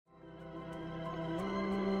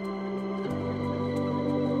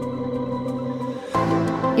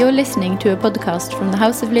You're listening to a podcast from the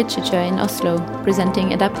House of Literature in Oslo,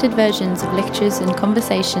 presenting adapted versions of lectures and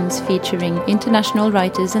conversations featuring international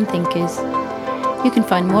writers and thinkers. You can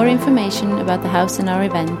find more information about the house and our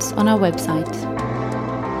events on our website.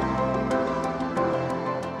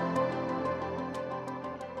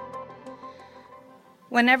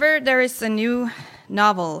 Whenever there is a new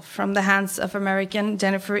novel from the hands of American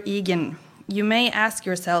Jennifer Egan, you may ask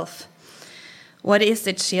yourself, what is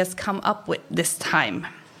it she has come up with this time?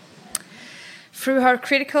 Through her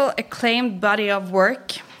critical acclaimed body of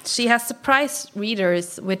work, she has surprised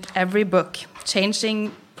readers with every book,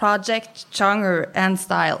 changing project, genre, and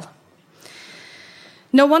style.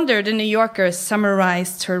 No wonder the New Yorker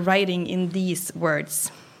summarized her writing in these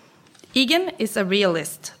words. Egan is a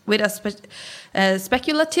realist with a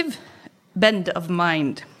speculative bend of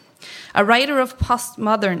mind, a writer of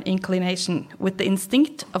postmodern inclination with the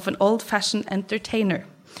instinct of an old-fashioned entertainer,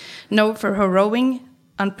 known for her roving,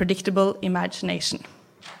 unpredictable imagination.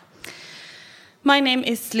 My name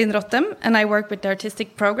is Linn Rottem, and I work with the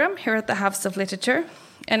artistic program here at the House of Literature,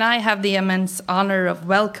 and I have the immense honor of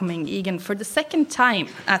welcoming Egan for the second time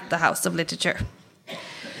at the House of Literature.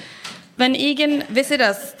 When Egan visited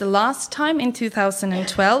us the last time in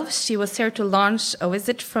 2012, she was here to launch a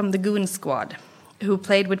visit from the Goon Squad, who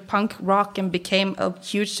played with punk rock and became a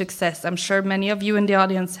huge success. I'm sure many of you in the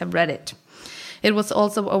audience have read it. It was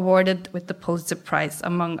also awarded with the Pulitzer Prize,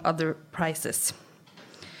 among other prizes.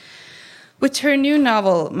 With her new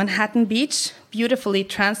novel, Manhattan Beach, beautifully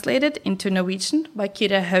translated into Norwegian by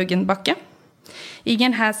Kyrre Haugen Bakke,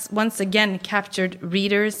 Egan has once again captured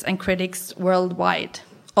readers and critics worldwide,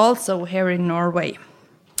 also here in Norway.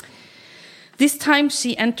 This time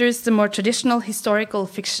she enters the more traditional historical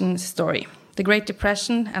fiction story, the Great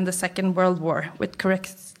Depression and the Second World War, with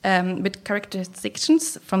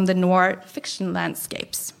characteristics from the noir fiction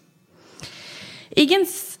landscapes.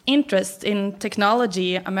 Egan's interest in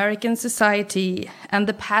technology, American society, and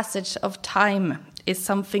the passage of time is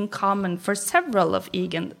something common for several of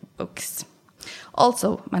Egan's books,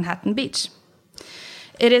 also Manhattan Beach.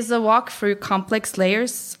 It is a walk through complex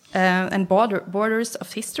layers and borders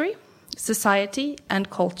of history, society, and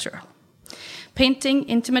culture, painting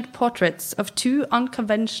intimate portraits of two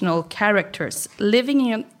unconventional characters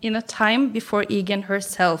living in a time before Egan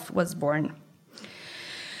herself was born.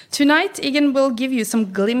 Tonight, Egan will give you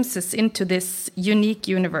some glimpses into this unique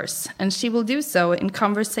universe, and she will do so in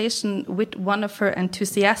conversation with one of her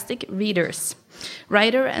enthusiastic readers,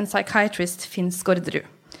 writer and psychiatrist Finn Skårderud.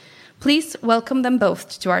 Please welcome them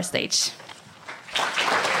both to our stage.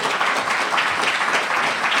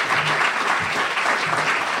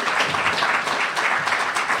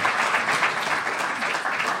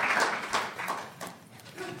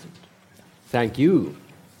 Thank you.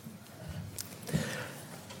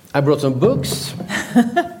 I brought some books,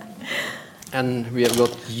 and we have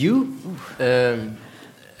got you, and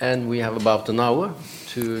we have about an hour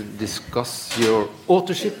to discuss your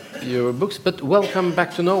authorship, your books, but welcome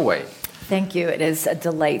back to Norway. Thank you. It is a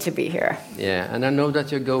delight to be here. Yeah, and I know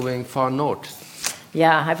that you're going far north.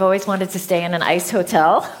 Yeah, I've always wanted to stay in an ice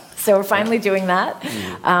hotel, so we're finally doing that.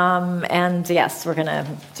 And yes, we're going to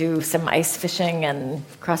do some ice fishing and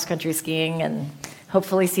cross-country skiing and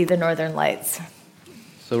hopefully see the northern lights.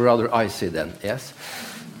 So rather icy then, yes?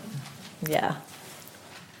 Yeah.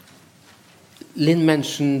 Linn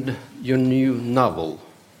mentioned your new novel.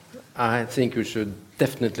 I think we should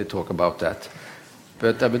definitely talk about that.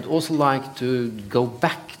 But I would also like to go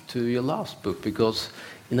back to your last book, because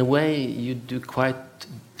in a way you do quite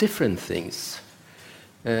different things.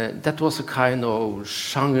 That was a kind of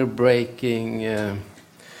genre-breaking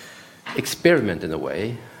experiment in a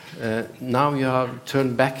way. Now you have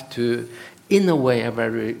turned back to, in a way, a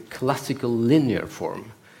very classical linear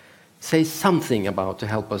form. Say something about to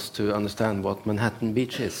help us to understand what Manhattan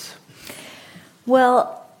Beach is.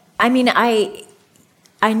 Well, I mean, I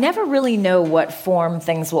never really know what form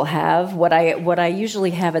things will have. What I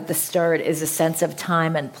usually have at the start is a sense of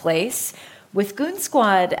time and place. With Goon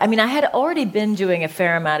Squad, I mean, I had already been doing a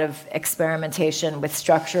fair amount of experimentation with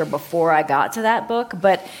structure before I got to that book,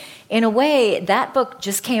 but in a way, that book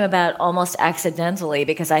just came about almost accidentally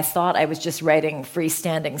because I thought I was just writing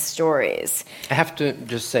freestanding stories. I have to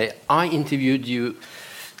just say, I interviewed you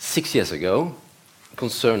 6 years ago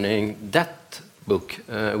concerning that book,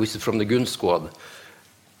 which is from the Goon Squad.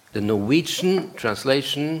 The Norwegian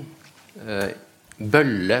translation,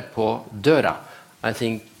 Bølle på døra. I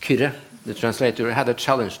think Kyrre, the translator, had a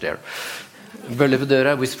challenge there. Börje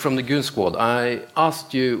Vedera was from the Goon Squad. I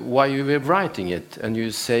asked you why you were writing it, and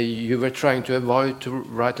you say you were trying to avoid to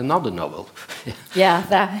write another novel. Yeah,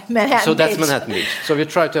 that Manhattan So that's Beach. Manhattan Beach. So you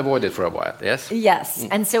tried to avoid it for a while, yes? Yes,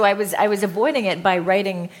 and so I was avoiding it by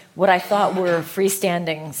writing what I thought were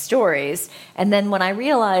freestanding stories, and then when I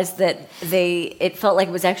realized that it felt like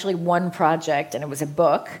it was actually one project and it was a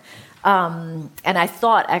book, and I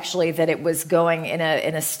thought actually that it was going in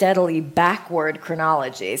a steadily backward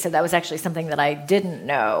chronology. So that was actually something that I didn't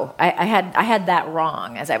know. I had that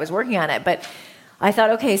wrong as I was working on it, but I thought,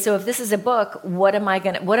 okay, so if this is a book, what am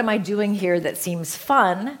I doing here that seems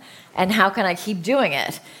fun, and how can I keep doing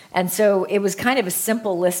it? And so it was kind of a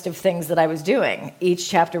simple list of things that I was doing. Each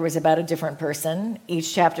chapter was about a different person.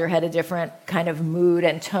 Each chapter had a different kind of mood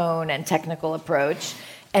and tone and technical approach,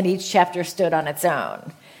 and each chapter stood on its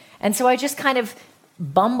own. And so I just kind of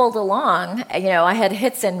bumbled along. I had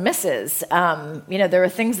hits and misses. There are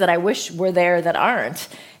things that I wish were there that aren't.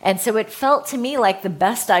 And so it felt to me like the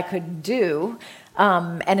best I could do.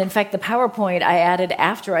 And in fact, the PowerPoint I added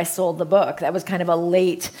after I sold the book. That was kind of a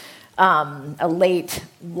late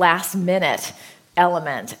last minute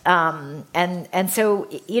element. And so,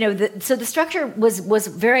 so the structure was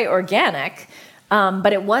very organic,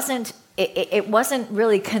 but it wasn't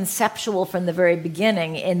really conceptual from the very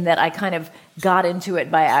beginning, in that I kind of got into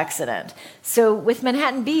it by accident. So with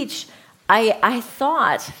Manhattan Beach, I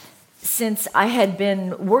thought, since I had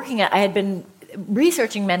been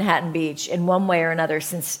researching Manhattan Beach in one way or another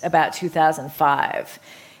since about 2005.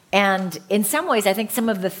 And in some ways, I think some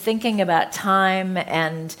of the thinking about time,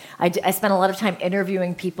 and I spent a lot of time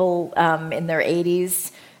interviewing people in their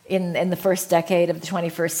 80s, in the first decade of the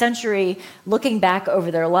 21st century, looking back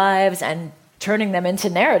over their lives and turning them into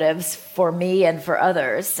narratives for me and for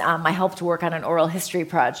others. I helped work on an oral history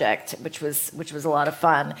project, which was a lot of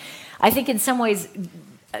fun. I think in some ways,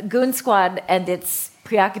 Goon Squad and its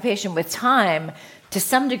preoccupation with time, to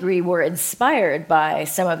some degree, were inspired by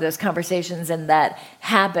some of those conversations and that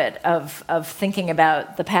habit of thinking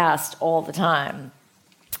about the past all the time.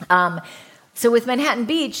 So with Manhattan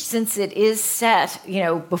Beach, since it is set,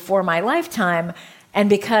 before my lifetime, and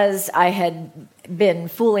because I had been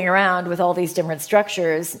fooling around with all these different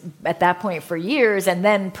structures at that point for years and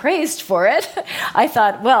then praised for it, I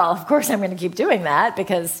thought, well, of course I'm going to keep doing that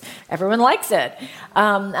because everyone likes it.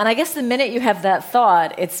 And I guess the minute you have that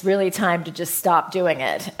thought, it's really time to just stop doing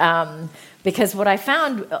it. Because what I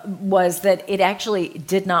found was that it actually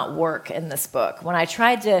did not work in this book. When I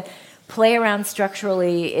tried to play around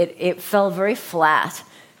structurally, it fell very flat.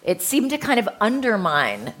 It seemed to kind of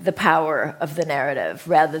undermine the power of the narrative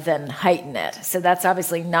rather than heighten it. So that's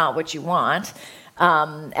obviously not what you want.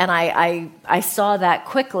 And I saw that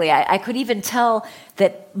quickly. I could even tell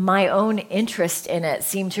that my own interest in it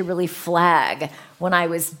seemed to really flag when I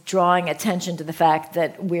was drawing attention to the fact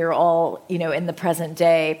that we're all, in the present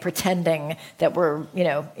day, pretending that we're,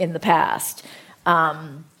 in the past.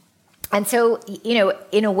 And so,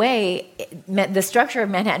 in a way, the structure of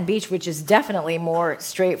Manhattan Beach, which is definitely more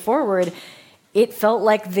straightforward, it felt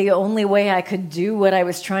like the only way I could do what I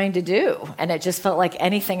was trying to do. And it just felt like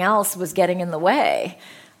anything else was getting in the way.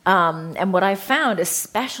 And what I found,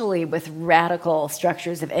 especially with radical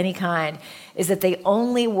structures of any kind, is that they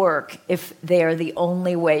only work if they are the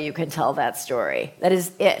only way you can tell that story. That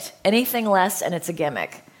is it. Anything less, and it's a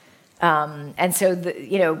gimmick. And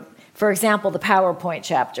so, for example, the PowerPoint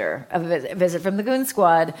chapter of A Visit from the Goon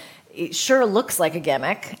Squad, it sure looks like a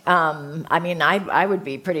gimmick. I would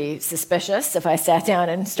be pretty suspicious if I sat down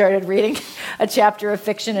and started reading a chapter of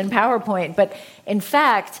fiction in PowerPoint. But in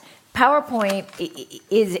fact, PowerPoint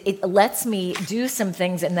it lets me do some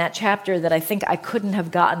things in that chapter that I think I couldn't have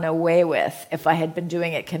gotten away with if I had been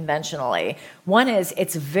doing it conventionally. One is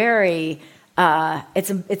it's very,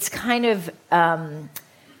 it's kind of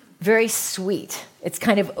very sweet. It's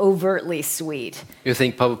kind of overtly sweet. You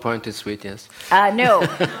think PowerPoint is sweet, yes? No,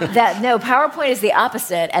 PowerPoint is the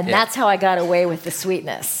opposite, and that's how I got away with the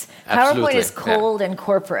sweetness. Absolutely. PowerPoint is cold and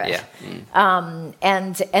corporate. Yeah.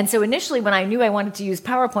 And so initially when I knew I wanted to use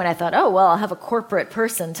PowerPoint, I thought, oh, well, I'll have a corporate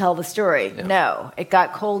person tell the story. Yeah. No, it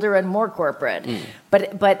got colder and more corporate.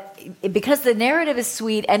 But because the narrative is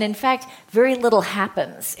sweet, and in fact, very little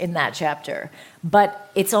happens in that chapter,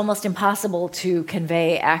 but it's almost impossible to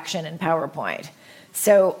convey action in PowerPoint.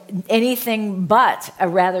 So anything but a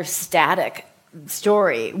rather static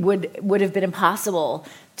story would have been impossible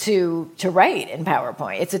to write in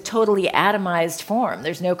PowerPoint. It's a totally atomized form.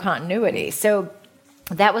 There's no continuity. So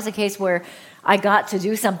that was a case where I got to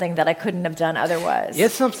do something that I couldn't have done otherwise.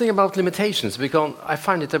 Yes, something about limitations, because I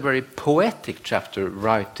find it a very poetic chapter,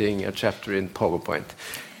 writing a chapter in PowerPoint.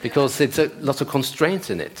 because it's lots of constraints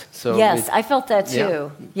in it. So yes, I felt that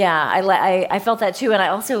too. I felt that too, and I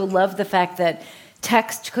also love the fact that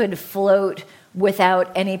text could float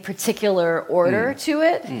without any particular order to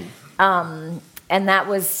it. And that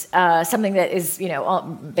was something that is,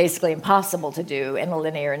 basically impossible to do in a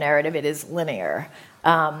linear narrative. It is linear.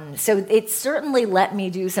 So it certainly let me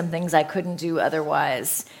do some things I couldn't do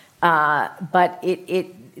otherwise. But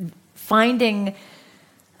it finding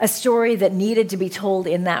a story that needed to be told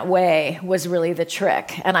in that way was really the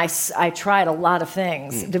trick. And I tried a lot of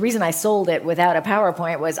things. The reason I sold it without a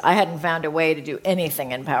PowerPoint was I hadn't found a way to do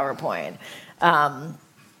anything in PowerPoint.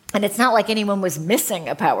 And it's not like anyone was missing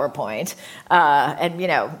a PowerPoint. And,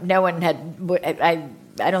 no one had,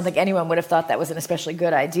 I don't think anyone would have thought that was an especially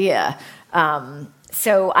good idea. But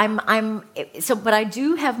I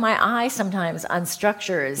do have my eye sometimes on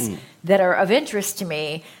structures that are of interest to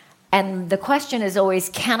me. And the question is always,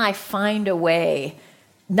 can I find a way,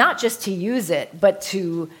 not just to use it, but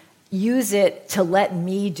to use it to let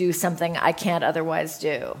me do something I can't otherwise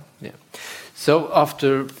do? Yeah. So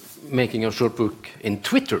after making a short book in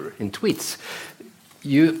tweets,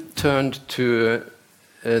 you turned to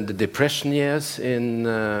the Depression years in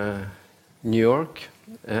New York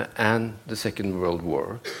and the Second World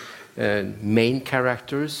War. Main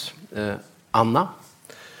characters, Anna,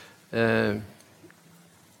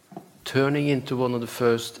 turning into one of the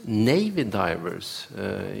first Navy divers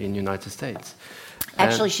in the United States.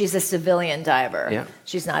 Actually, she's a civilian diver. Yeah.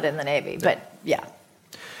 She's not in the Navy, but yeah.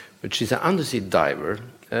 But she's an undersea diver,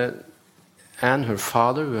 and her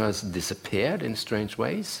father, who has disappeared in strange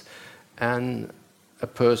ways, and a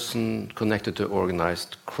person connected to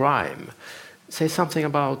organized crime. Say something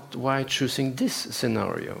about why choosing this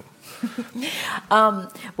scenario.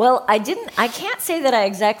 Well, I can't say that I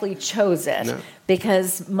exactly chose it,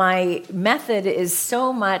 because my method is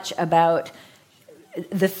so much about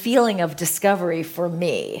the feeling of discovery for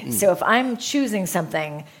me. So if I'm choosing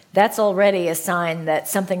something, that's already a sign that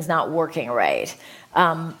something's not working right.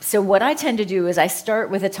 So what I tend to do is I start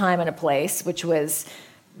with a time and a place, which was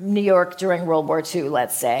New York during World War II,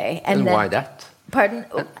 let's say. And then, why that? Pardon?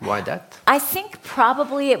 Why that? I think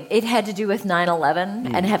probably it had to do with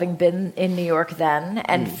 9/11 and having been in New York then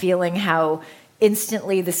and feeling how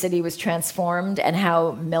instantly the city was transformed and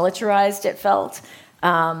how militarized it felt.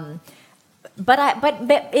 But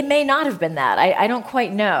it may not have been that. I don't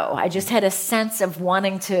quite know. I just had a sense of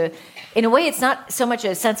wanting to, in a way, it's not so much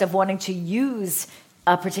a sense of wanting to use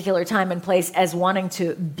a particular time and place as wanting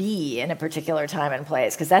to be in a particular time and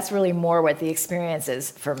place, because that's really more what the experience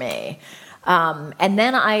is for me. And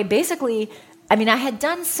then I had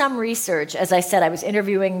done some research. As I said, I was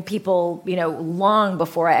interviewing people, long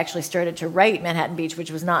before I actually started to write Manhattan Beach,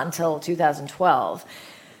 which was not until 2012.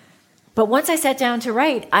 But once I sat down to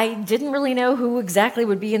write, I didn't really know who exactly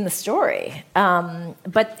would be in the story.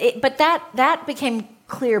 But that became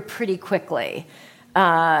clear pretty quickly.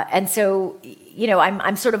 And so,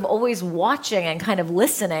 I'm sort of always watching and kind of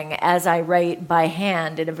listening as I write by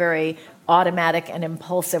hand in a very automatic and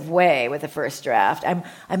impulsive way with the first draft.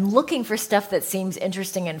 I'm looking for stuff that seems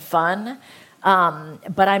interesting and fun,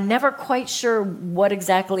 but I'm never quite sure what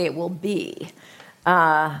exactly it will be.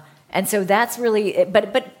 And so that's really,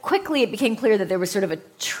 but quickly it became clear that there was sort of a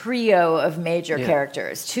trio of major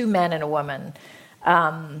characters, 2 men and a woman,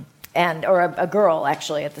 or a girl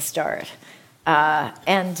actually at the start.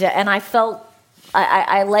 And I felt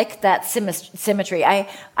I like that symmetry.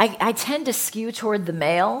 I tend to skew toward the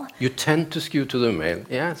male. You tend to skew to the male.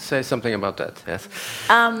 Yeah, say something about that. Yes.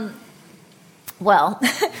 Well,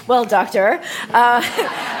 doctor,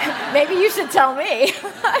 maybe you should tell me.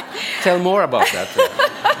 Tell more about that.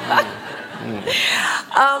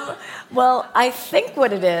 Well, I think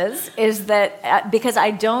what it is that because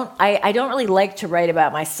I don't really like to write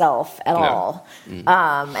about myself at all, and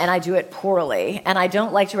I do it poorly, and I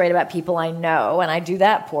don't like to write about people I know, and I do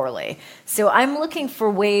that poorly. So I'm looking for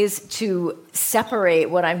ways to separate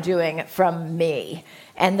what I'm doing from me.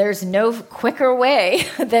 And there's no quicker way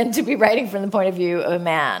than to be writing from the point of view of a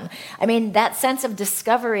man. I mean, that sense of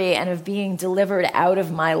discovery and of being delivered out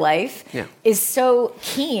of my life is so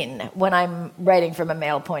keen when I'm writing from a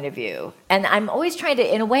male point of view. And I'm always trying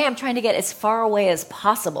to get as far away as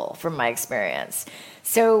possible from my experience.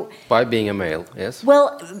 So by being a male, yes?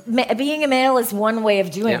 Well, being a male is one way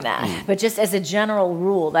of doing that. But just as a general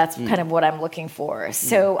rule, that's kind of what I'm looking for.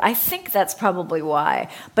 So I think that's probably why.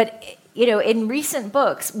 But in recent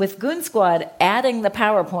books, with Goon Squad, adding the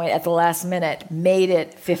PowerPoint at the last minute made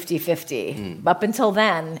it 50-50. Up until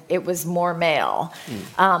then, it was more male.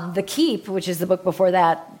 The Keep, which is the book before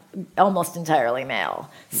that, almost entirely male.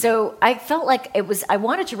 So I felt like I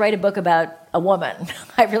wanted to write a book about a woman.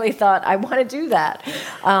 I really thought I want to do that.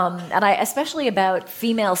 And especially about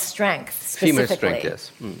female strength specifically. Female strength,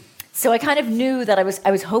 yes. Mm. So I kind of knew that I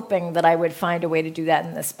was hoping that I would find a way to do that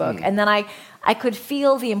in this book. And then I could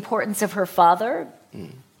feel the importance of her father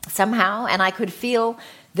somehow, and I could feel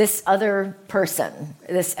this other person,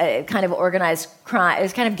 this kind of organized crime, it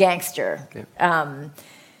was kind of gangster. Yeah.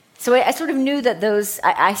 So I sort of knew that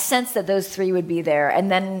I sensed that those three would be there, and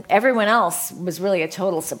then everyone else was really a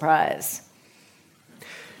total surprise.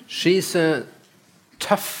 She's a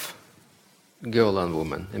tough girl and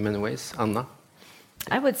woman in many ways, Anna.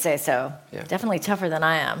 I would say so. Yeah. Definitely tougher than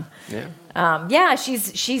I am. Yeah.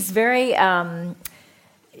 She's very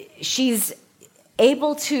she's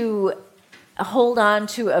able to hold on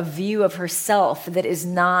to a view of herself that is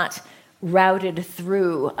not routed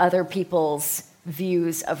through other people's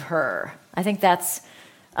views of her. I think that's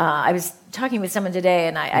I was talking with someone today,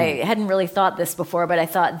 and I hadn't really thought this before, but I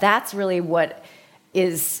thought that's really what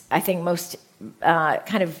is, I think, most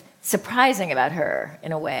kind of surprising about her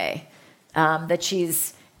in a way. That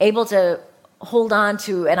she's able to hold on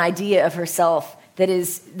to an idea of herself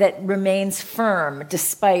that remains firm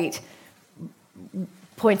despite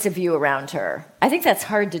points of view around her. I think that's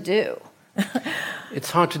hard to do.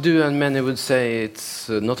 It's hard to do, and many would say it's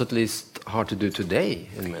not at least hard to do today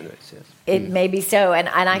in many ways. Yes. It may be so, and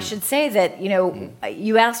I should say that,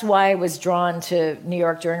 you asked why I was drawn to New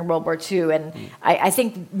York during World War II, and I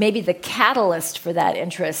think maybe the catalyst for that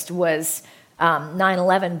interest was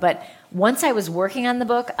 9/11, but once I was working on the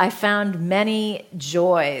book, I found many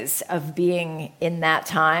joys of being in that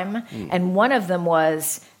time. And one of them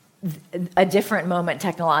was a different moment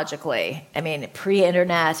technologically. I mean,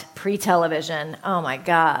 pre-internet, pre-television. Oh, my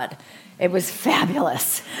God. It was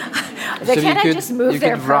fabulous. I just move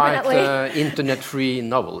there permanently? You could write an internet-free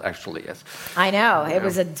novel, actually, yes. I know. It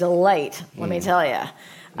was a delight, let me tell you.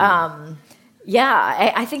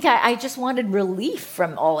 Yeah, I think I just wanted relief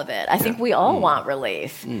from all of it. I think we all want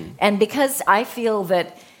relief. And because I feel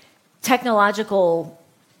that technological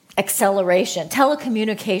acceleration,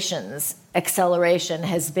 telecommunications acceleration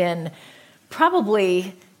has been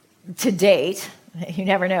probably, to date, you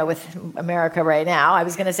never know with America right now, I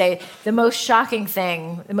was going to say the most shocking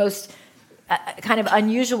thing, the most kind of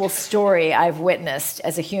unusual story I've witnessed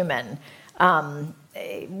as a human.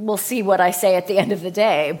 We'll see what I say at the end of the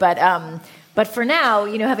day, but for now,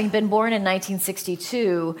 having been born in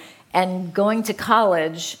 1962 and going to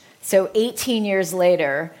college, so 18 years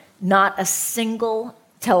later, not a single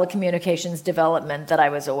telecommunications development that I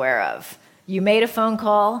was aware of. You made a phone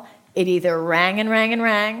call, it either rang and rang and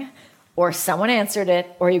rang, or someone answered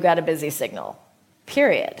it, or you got a busy signal,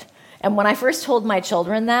 period. And when I first told my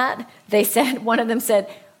children that, one of them said,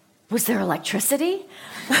 "Was there electricity?"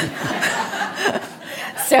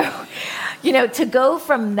 So, to go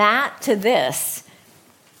from that to this,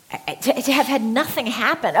 to have had nothing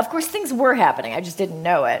happen. Of course, things were happening. I just didn't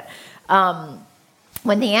know it.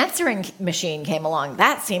 When the answering machine came along,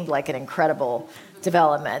 that seemed like an incredible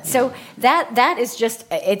development. So that is just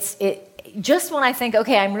just when I think,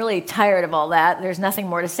 okay, I'm really tired of all that, there's nothing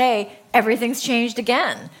more to say, everything's changed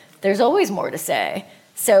again. There's always more to say.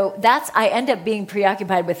 So I end up being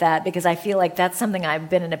preoccupied with that because I feel like that's something I've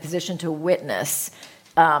been in a position to witness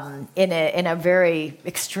in a very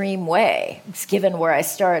extreme way, given where I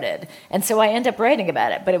started. And so I end up writing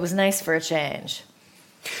about it, but it was nice for a change.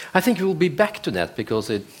 I think we'll be back to that because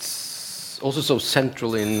it's also so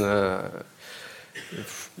central in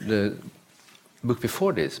the book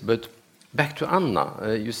before this. But back to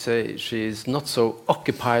Anna, you say she's not so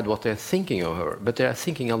occupied what they're thinking of her, but they're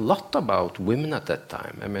thinking a lot about women at that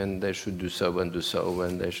time. I mean, they should do so, and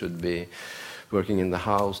they should be working in the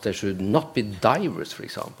house. They should not be divers, for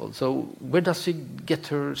example. So where does she get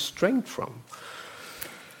her strength from?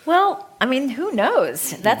 Well, I mean, who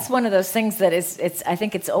knows? That's one of those things that I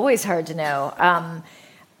think it's always hard to know.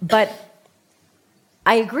 But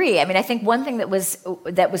I agree. I mean, I think one thing that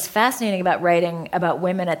was fascinating about writing about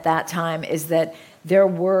women at that time is that there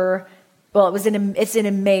were, it's an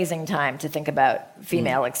amazing time to think about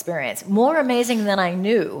female experience. More amazing than I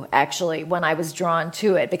knew, actually, when I was drawn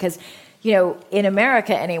to it. Because, in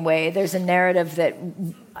America anyway, there's a narrative that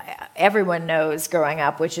everyone knows growing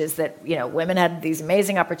up, which is that, women had these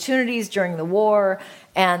amazing opportunities during the war,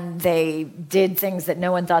 and they did things that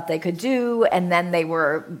no one thought they could do, and then they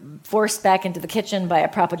were forced back into the kitchen by a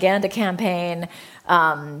propaganda campaign.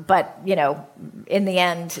 But, in the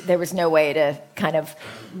end, there was no way to kind of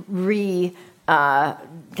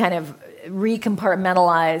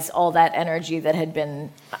recompartmentalize all that energy that had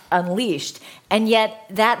been unleashed. And yet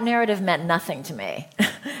that narrative meant nothing to me.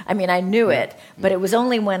 I mean, I knew it, but it was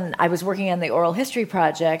only when I was working on the oral history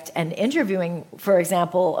project and interviewing, for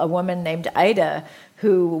example, a woman named Ida,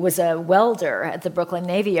 who was a welder at the Brooklyn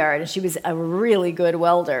Navy Yard, and she was a really good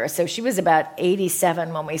welder. So she was about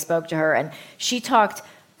 87 when we spoke to her, and she talked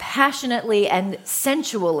passionately and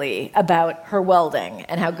sensually about her welding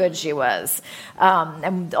and how good she was,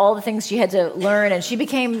 and all the things she had to learn. And she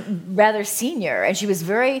became rather senior, and she was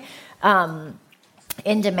very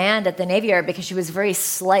in demand at the Navy Yard because she was very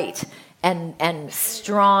slight and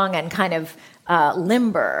strong and kind of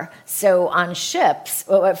limber. So on ships,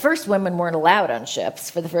 well, at first women weren't allowed on ships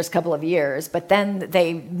for the first couple of years, but then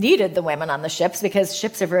they needed the women on the ships because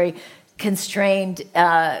ships are very constrained,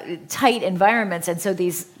 tight environments, and so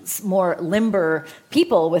these more limber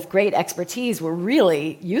people with great expertise were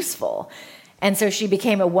really useful. And so she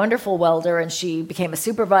became a wonderful welder, and she became a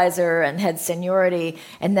supervisor and had seniority,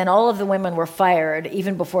 and then all of the women were fired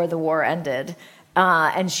even before the war ended.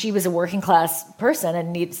 And she was a working class person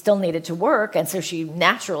and still needed to work, and so she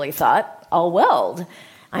naturally thought, I'll weld.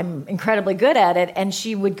 I'm incredibly good at it. And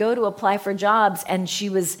she would go to apply for jobs, and she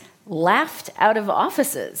was laughed out of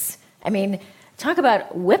offices. I mean, talk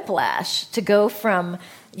about whiplash to go from,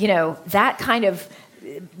 that kind of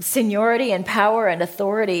seniority and power and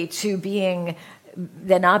authority to being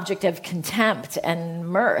an object of contempt and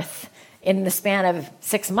mirth in the span of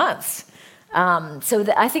 6 months.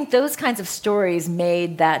 I think those kinds of stories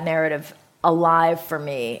made that narrative alive for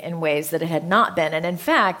me in ways that it had not been. And in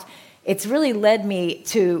fact, it's really led me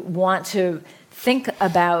to want to think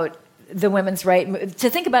about the women's right, to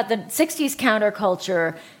think about the 60s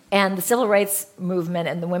counterculture and the civil rights movement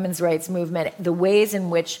and the women's rights movement, the ways in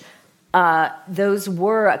which those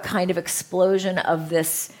were a kind of explosion of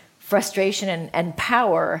this frustration and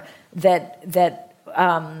power that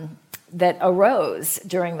arose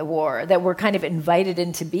during the war, that were kind of invited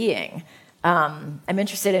into being. I'm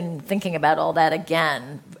interested in thinking about all that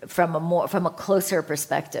again from a closer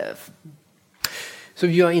perspective. So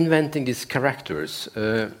you are inventing these characters,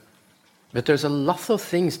 but there's a lot of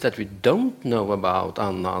things that we don't know about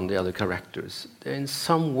Anna and the other characters. In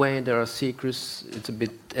some way, there are secrets. It's a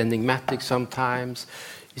bit enigmatic sometimes.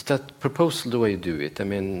 Is that purposeful the way you do it? I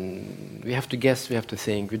mean, we have to guess, we have to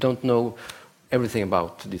think. We don't know everything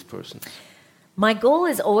about this person. My goal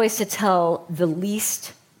is always to tell the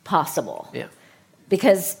least possible. Yeah.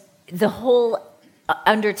 Because the whole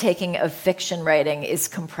undertaking of fiction writing is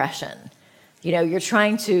compression. You're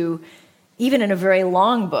trying to, even in a very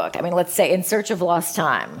long book, I mean, let's say In Search of Lost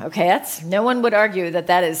Time, okay? No one would argue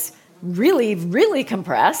that is really, really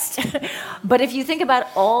compressed. But if you think about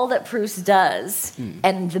all that Proust does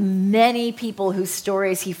and the many people whose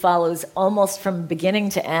stories he follows almost from beginning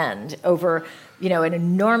to end over, an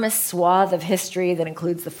enormous swath of history that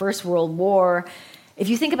includes the First World War, if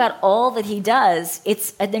you think about all that he does,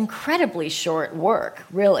 it's an incredibly short work,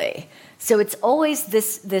 really. So it's always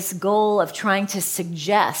this goal of trying to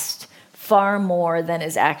suggest far more than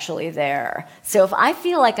is actually there. So if I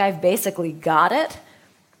feel like I've basically got it,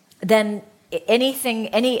 then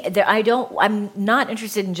I'm not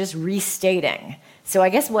interested in just restating. So I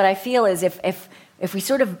guess what I feel is if we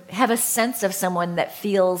sort of have a sense of someone that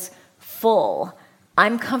feels full,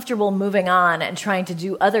 I'm comfortable moving on and trying to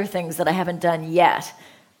do other things that I haven't done yet,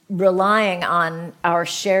 relying on our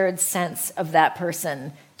shared sense of that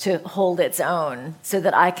person to hold its own so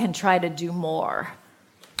that I can try to do more.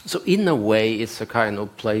 So in a way, it's a kind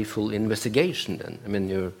of playful investigation then. I mean,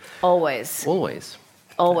 you're... Always.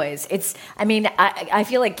 I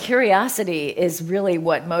feel like curiosity is really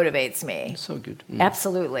what motivates me. So good.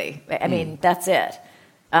 Absolutely. I mean, that's it.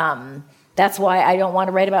 That's why I don't want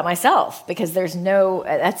to write about myself, because there's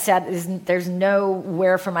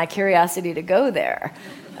nowhere for my curiosity to go there.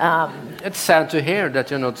 It's sad to hear that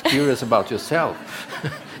you're not curious about yourself.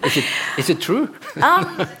 Is it true?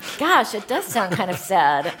 Gosh, it does sound kind of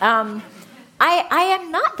sad. I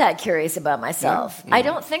am not that curious about myself. I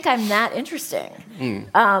don't think I'm that interesting.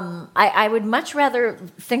 I would much rather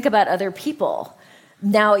think about other people.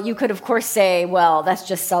 Now, you could, of course, say, well, that's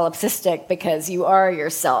just solipsistic because you are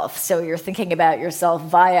yourself, so you're thinking about yourself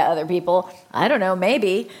via other people. I don't know,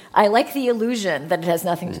 maybe. I like the illusion that it has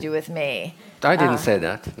nothing to do with me. I didn't say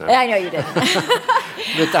that. No. I know you didn't.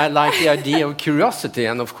 But I like the idea of curiosity,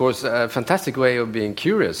 and of course, a fantastic way of being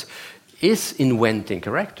curious is inventing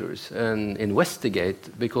characters and investigate,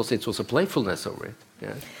 because it's also playfulness over it.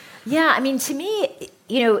 Yeah. Yeah, I mean, to me,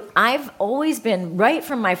 I've always been, right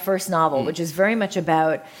from my first novel, which is very much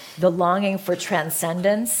about the longing for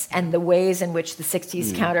transcendence and the ways in which the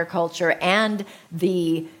 60s counterculture and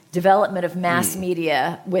the development of mass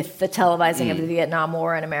media with the televising of the Vietnam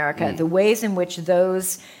War in America, the ways in which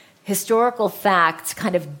those historical facts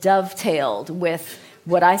kind of dovetailed with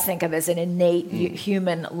what I think of as an innate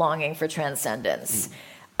human longing for transcendence.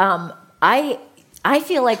 I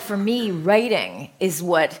feel like for me, writing is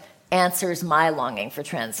what answers my longing for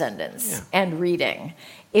transcendence and reading.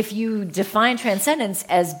 If you define transcendence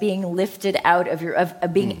as being lifted out of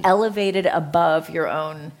of being elevated above your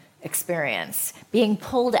own experience, being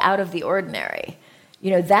pulled out of the ordinary,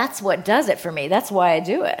 that's what does it for me. That's why I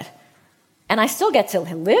do it. And I still get to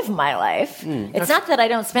live my life. It's not that I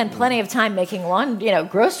don't spend plenty of time making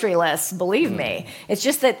grocery lists, believe me. It's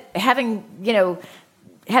just that having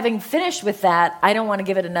finished with that, I don't want to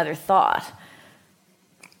give it another thought.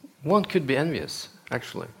 One could be envious,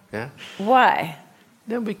 actually. Yeah. Why?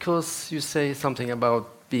 Yeah, because you say something about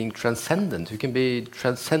being transcendent. You can be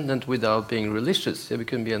transcendent without being religious. You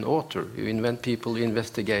can be an author. You invent people, you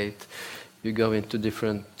investigate, you go into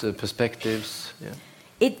different perspectives. Yeah.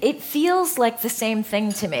 It feels like the same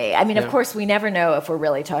thing to me. I mean, of course, we never know if we're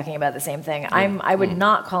really talking about the same thing. I would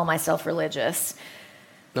not call myself religious.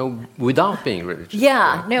 No, without being religious.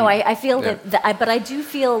 Yeah, no, I feel but I do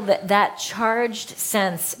feel that charged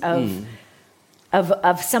sense of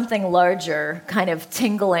something larger kind of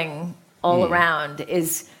tingling all around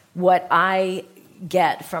is what I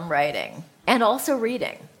get from writing and also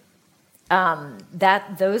reading.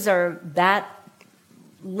 That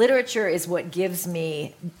literature is what gives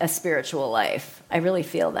me a spiritual life. I really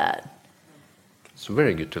feel that. It's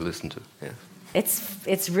very good to listen to. Yeah.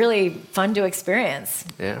 It's really fun to experience.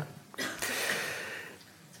 Yeah.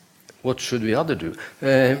 What should we other do?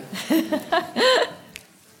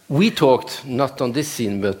 We talked, not on this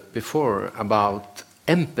scene, but before, about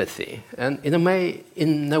empathy. And in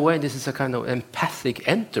a way, this is a kind of empathic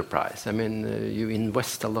enterprise. I mean, you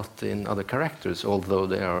invest a lot in other characters, although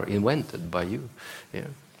they are invented by you. Yeah.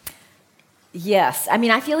 Yes. I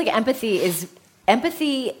mean, I feel like empathy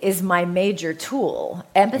is my major tool,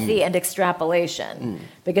 empathy and extrapolation.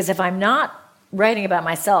 Because if I'm not writing about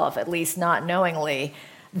myself, at least not knowingly,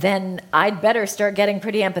 then I'd better start getting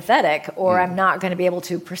pretty empathetic, or I'm not going to be able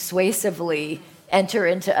to persuasively enter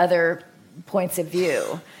into other points of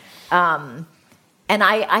view. And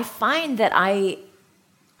I find that I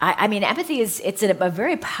mean, empathy it's a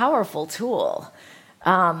very powerful tool.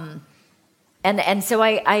 And so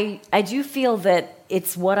I do feel that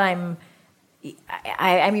it's what I mean,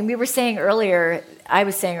 I was saying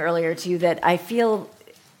earlier to you that I feel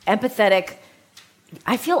empathetic.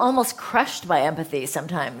 I feel almost crushed by empathy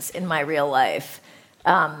sometimes in my real life.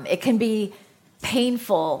 It can be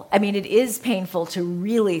painful. I mean, it is painful to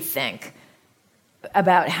really think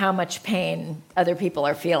about how much pain other people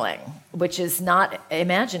are feeling, which is not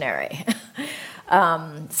imaginary.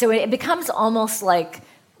 So it becomes almost like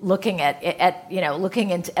looking at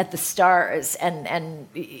the stars and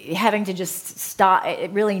having to just stop,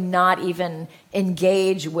 really not even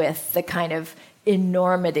engage with the kind of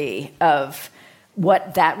enormity of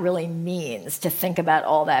what that really means to think about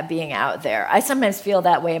all that being out there. I sometimes feel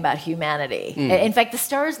that way about humanity. In fact, the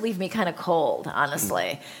stars leave me kind of cold,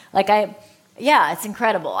 honestly. It's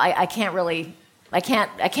incredible. I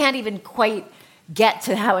can't even quite get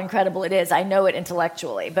to how incredible it is. I know it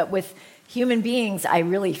intellectually, but with human beings, I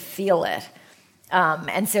really feel it.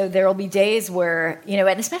 And so there will be days where,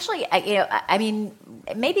 and especially, I mean,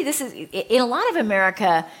 maybe this is, in a lot of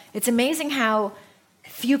America, it's amazing how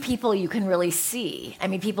few people you can really see. I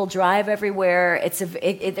mean, people drive everywhere.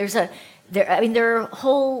 There are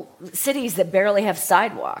whole cities that barely have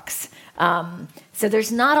sidewalks. So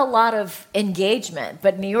there's not a lot of engagement,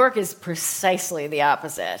 but New York is precisely the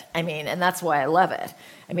opposite. I mean, and that's why I love it.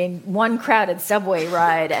 I mean, one crowded subway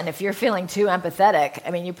ride, and if you're feeling too empathetic,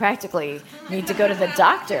 I mean, you practically need to go to the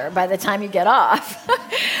doctor by the time you get off.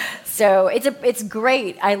 So it's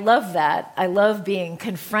great. I love that. I love being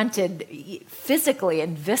confronted physically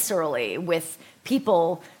and viscerally with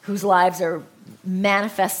people whose lives are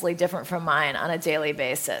manifestly different from mine on a daily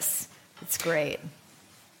basis. It's great.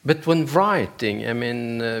 But when writing, I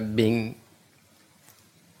mean, being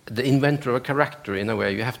the inventor of a character, in a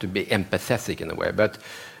way, you have to be empathetic in a way. But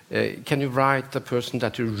can you write a person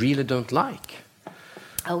that you really don't like?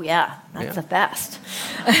 Oh, yeah. That's the best.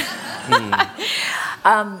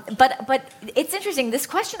 But it's interesting. This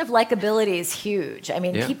question of likability is huge. I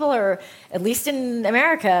mean, people are, at least in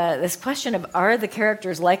America, this question of are the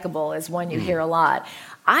characters likable is one you hear a lot.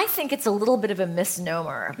 I think it's a little bit of a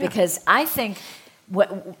misnomer because I think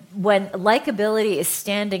when likability is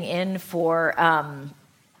standing in for,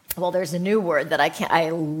 there's a new word that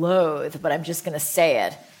I loathe, but I'm just going to say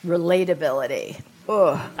it, relatability.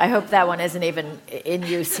 I hope that one isn't even in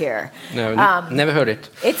use here. No, never heard it.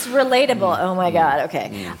 It's relatable. Oh my God.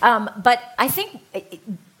 Okay. But I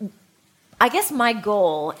guess my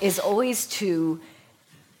goal is always to,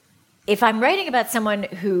 if I'm writing about someone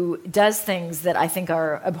who does things that I think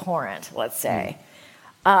are abhorrent, let's say,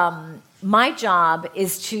 my job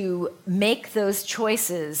is to make those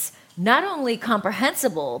choices not only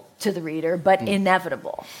comprehensible to the reader, but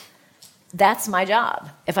inevitable. That's my job.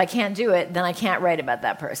 If I can't do it, then I can't write about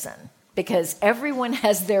that person, because everyone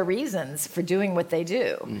has their reasons for doing what they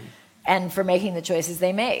do and for making the choices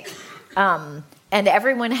they make. And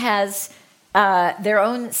everyone has their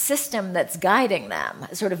own system that's guiding them,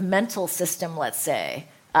 a sort of mental system, let's say.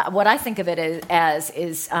 What I think of it as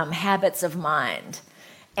is habits of mind.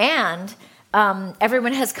 And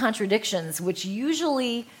everyone has contradictions, which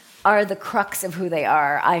usually are the crux of who they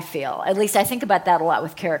are, I feel. At least I think about that a lot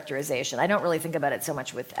with characterization. I don't really think about it so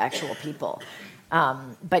much with actual people.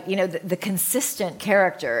 But, the consistent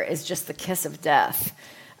character is just the kiss of death,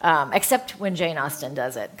 except when Jane Austen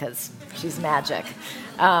does it, because she's magic.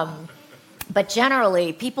 But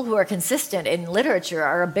generally, people who are consistent in literature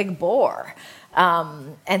are a big bore.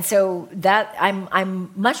 And so that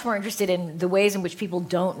I'm much more interested in the ways in which people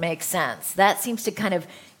don't make sense. That seems to kind of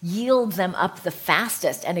yield them up the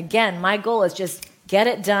fastest. And again, my goal is just get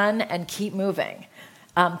it done and keep moving.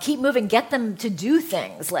 Get them to do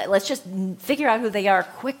things. Let's just figure out who they are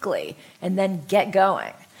quickly and then get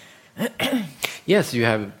going. Yes, you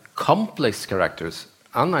have complex characters.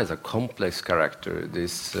 Anna is a complex character.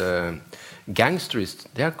 This gangsters,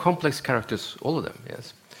 they are complex characters, all of them,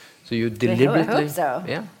 yes. So you deliberately... I hope so.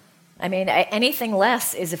 Yeah. I mean, anything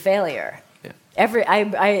less is a failure. Yeah.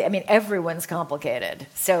 I mean, everyone's complicated.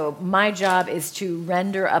 So my job is to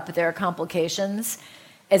render up their complications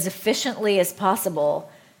as efficiently as possible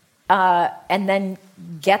and then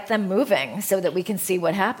get them moving so that we can see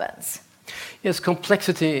what happens. Yes,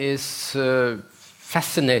 complexity is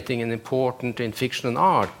fascinating and important in fiction and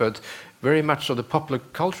art, but very much of the popular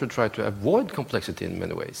culture try to avoid complexity in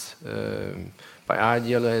many ways. By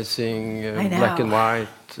idealizing black and white.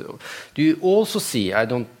 Do you also see, I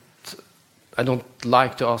don't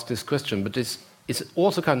like to ask this question, but it's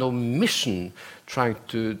also kind of mission trying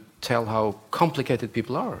to tell how complicated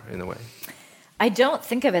people are in a way? I don't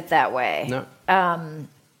think of it that way. No.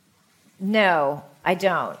 No, I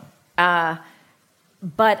don't.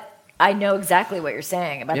 But I know exactly what you're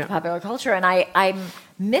saying about the popular culture, and I'm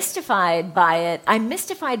mystified by it. I'm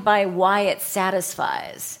mystified by why it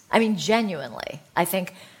satisfies. I mean, genuinely, I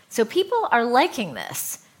think. So people are liking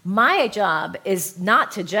this. My job is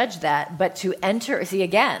not to judge that, but to enter. See,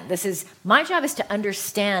 again, my job is to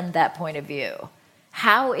understand that point of view.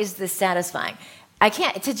 How is this satisfying? I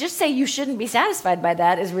can't, to just say you shouldn't be satisfied by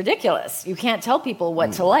that is ridiculous. You can't tell people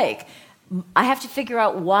what to like. I have to figure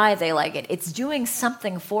out why they like it. It's doing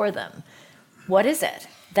something for them. What is it?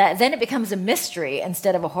 Then it becomes a mystery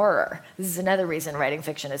instead of a horror. This is another reason writing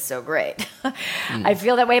fiction is so great. I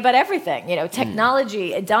feel that way about everything.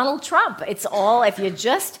 Technology, Donald Trump. It's all, if you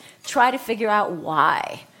just try to figure out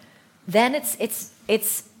why, then it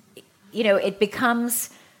becomes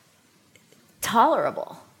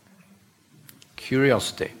tolerable.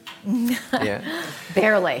 Curiosity. Yeah.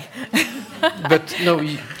 Barely. But no,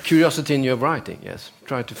 curiosity in your writing, yes.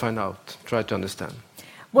 Try to find out, try to understand.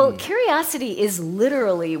 Well, curiosity is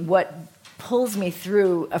literally what pulls me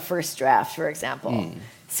through a first draft, for example.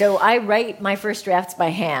 So I write my first drafts by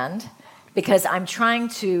hand because I'm trying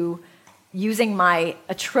to, using my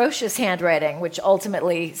atrocious handwriting, which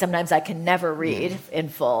ultimately sometimes I can never read in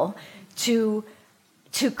full, to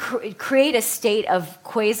create a state of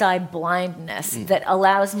quasi-blindness that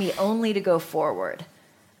allows me only to go forward.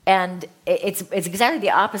 And it's exactly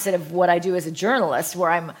the opposite of what I do as a journalist, where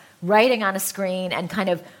I'm writing on a screen and kind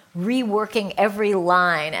of reworking every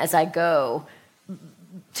line as I go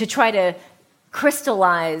to try to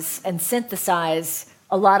crystallize and synthesize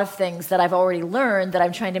a lot of things that I've already learned that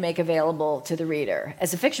I'm trying to make available to the reader.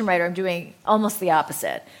 As a fiction writer, I'm doing almost the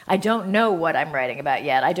opposite. I don't know what I'm writing about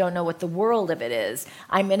yet. I don't know what the world of it is.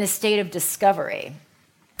 I'm in a state of discovery.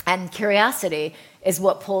 And curiosity is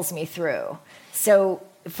what pulls me through. So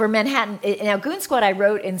for Manhattan, now Goon Squad I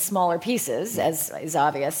wrote in smaller pieces, as is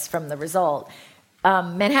obvious from the result.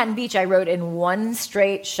 Manhattan Beach I wrote in one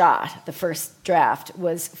straight shot. The first draft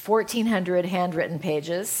was 1,400 handwritten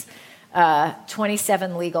pages,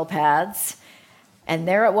 27 legal pads, and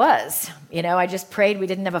there it was. I just prayed we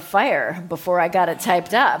didn't have a fire before I got it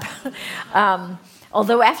typed up.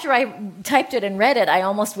 Although after I typed it and read it, I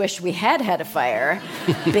almost wished we had a fire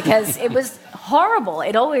because it was horrible.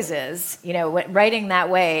 It always is. You know, writing that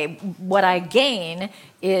way, what I gain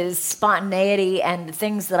is spontaneity and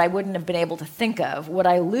things that I wouldn't have been able to think of. What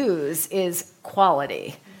I lose is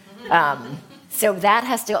quality. So that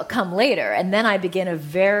has to come later. And then I begin a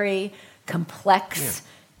very complex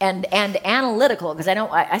and analytical, because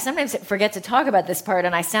I sometimes forget to talk about this part,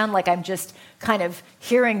 and I sound like I'm just kind of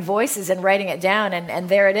hearing voices and writing it down, and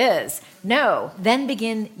there it is. No, then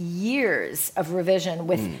begin years of revision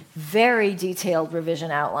with very detailed revision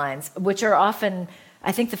outlines, which are often,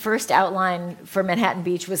 I think the first outline for Manhattan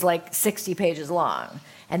Beach was like 60 pages long.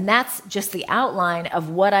 And that's just the outline of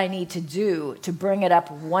what I need to do to bring it up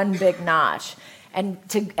one big notch. And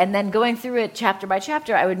then going through it chapter by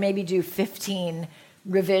chapter, I would maybe do 15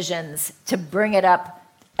 revisions to bring it up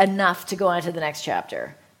enough to go on to the next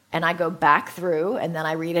chapter. And I go back through, and then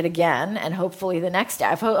I read it again, and hopefully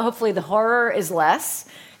hopefully the horror is less,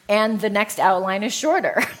 and the next outline is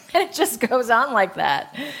shorter. And it just goes on like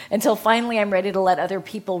that until finally I'm ready to let other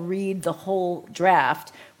people read the whole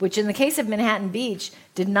draft, which in the case of Manhattan Beach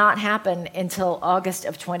did not happen until August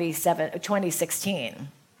of 2016.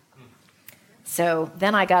 So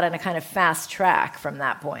then I got in a kind of fast track from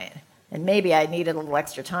that point. And maybe I needed a little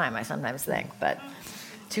extra time, I sometimes think, but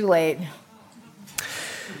too late.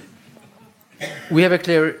 We have a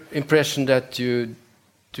clear impression that you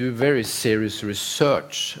do very serious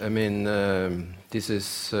research. I mean, this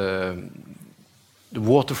is the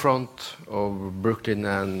waterfront of Brooklyn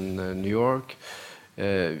and New York.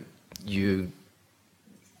 You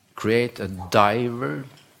create a diver.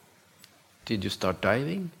 Did you start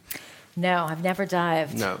diving? No, I've never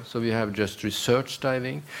dived. No, so you have just research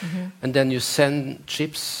diving. And then you send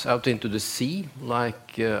ships out into the sea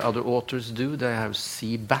like other authors do. They have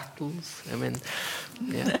sea battles. I mean,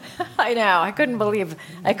 yeah. I know. I couldn't believe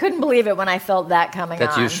it when I felt that coming on.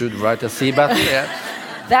 That you should write a sea battle, yeah.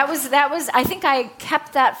 That was. I think I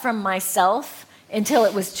kept that from myself until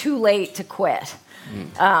it was too late to quit.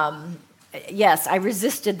 Yes, I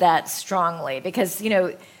resisted that strongly because, you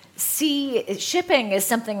know, shipping is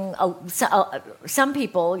something some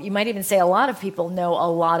people, you might even say a lot of people, know a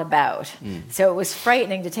lot about. So it was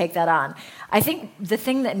frightening to take that on. I think the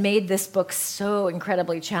thing that made this book so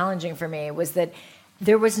incredibly challenging for me was that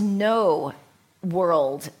there was no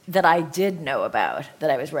world that I did know about,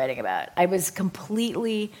 that I was writing about. I was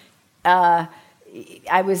completely, I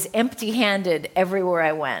was empty-handed everywhere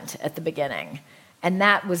I went at the beginning. And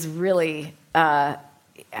that was really...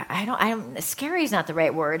 scary is not the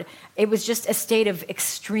right word. It was just a state of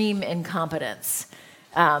extreme incompetence,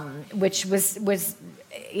 which was,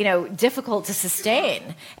 you know, difficult to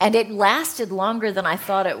sustain. And it lasted longer than I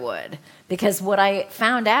thought it would, because what I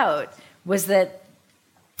found out was that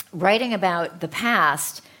writing about the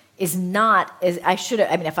past is not as I should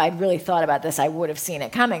have. I mean, if I'd really thought about this, I would have seen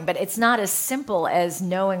it coming. But it's not as simple as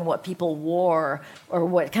knowing what people wore or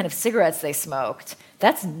what kind of cigarettes they smoked.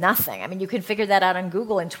 That's nothing. I mean, you can figure that out on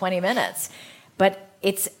Google in 20 minutes. But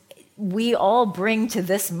we all bring to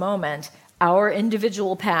this moment our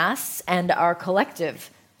individual pasts and our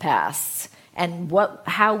collective pasts. And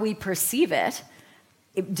how we perceive it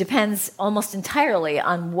depends almost entirely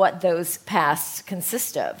on what those pasts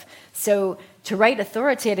consist of. So to write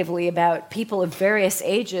authoritatively about people of various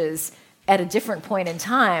ages at a different point in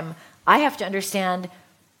time, I have to understand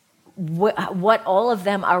what all of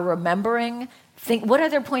them are remembering. What are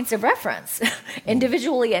their points of reference,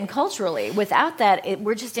 individually and culturally? Without that,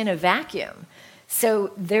 we're just in a vacuum.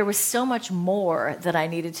 So there was so much more that I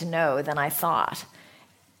needed to know than I thought.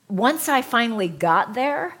 Once I finally got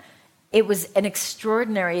there, it was an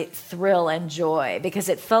extraordinary thrill and joy, because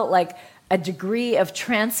it felt like a degree of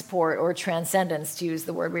transport or transcendence, to use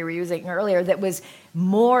the word we were using earlier, that was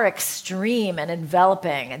more extreme and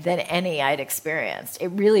enveloping than any I'd experienced. It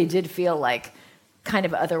really did feel like kind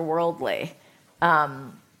of otherworldly.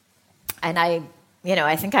 And I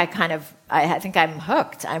think I think I'm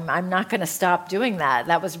hooked. I'm not going to stop doing that.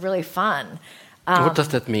 That was really fun. What does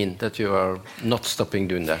that mean, that you are not stopping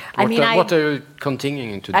doing that? What are you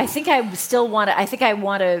continuing to do? I think I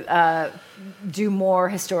want to do more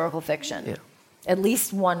historical fiction. Yeah. At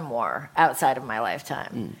least one more outside of my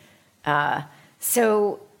lifetime.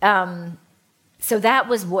 So that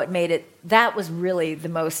was what made it. That was really the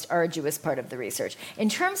most arduous part of the research. In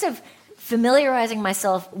terms of familiarizing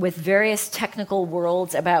myself with various technical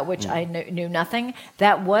worlds about which I knew nothing,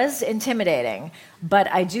 that was intimidating. But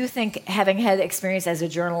I do think having had experience as a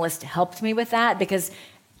journalist helped me with that, because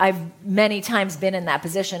I've many times been in that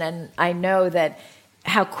position, and I know that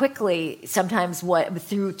how quickly sometimes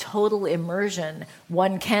through total immersion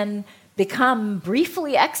one can become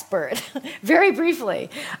briefly expert, very briefly,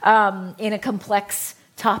 in a complex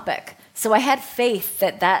topic. So I had faith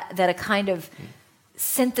that a kind of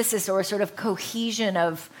synthesis or a sort of cohesion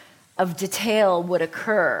of detail would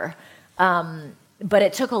occur. But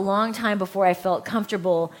it took a long time before I felt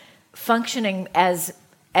comfortable functioning as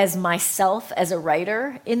myself as a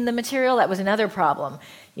writer in the material. That was another problem.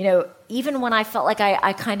 Even when I felt like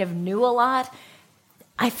I kind of knew a lot,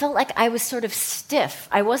 I felt like I was sort of stiff.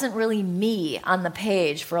 I wasn't really me on the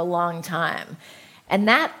page for a long time. And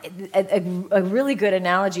that, a really good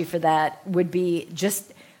analogy for that would be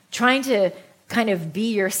just trying to kind of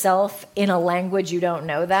be yourself in a language you don't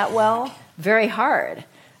know that well. Very hard.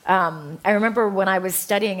 I remember when I was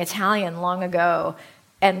studying Italian long ago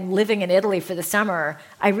and living in Italy for the summer,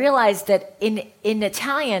 I realized that in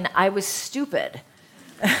Italian, I was stupid.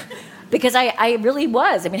 Because I really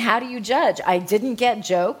was. I mean, how do you judge? I didn't get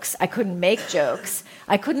jokes. I couldn't make jokes.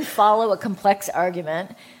 I couldn't follow a complex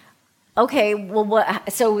argument. Okay, well,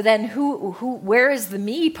 so then where is the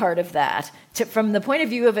me part of that? From the point of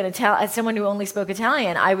view of someone who only spoke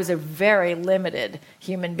Italian, I was a very limited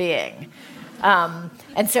human being.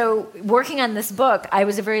 And so working on this book, I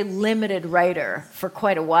was a very limited writer for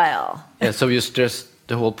quite a while. Yeah, so you stressed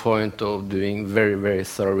the whole point of doing very, very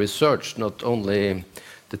thorough research, not only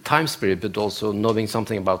the time spirit, but also knowing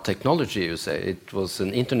something about technology, you say. It was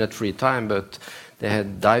an internet-free time, but they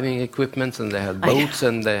had diving equipment, and they had boats,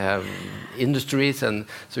 and they have industries, and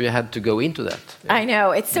so you had to go into that. Yeah. I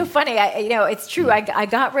know. It's so funny. It's true. I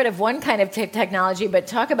got rid of one kind of technology, but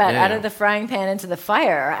talk about out of the frying pan into the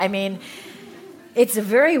fire. I mean, it's a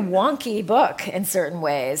very wonky book in certain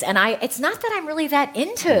ways, and it's not that I'm really that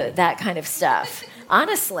into that kind of stuff.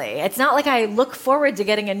 Honestly, it's not like I look forward to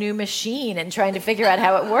getting a new machine and trying to figure out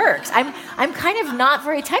how it works. I'm kind of not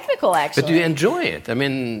very technical, actually. But do you enjoy it? I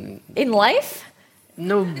mean, in life?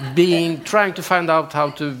 No, trying to find out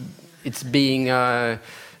it's being a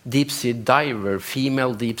deep-sea diver,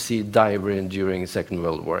 female deep-sea diver during the Second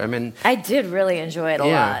World War. I mean, I did really enjoy it a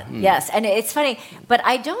lot. Yes, and it's funny, but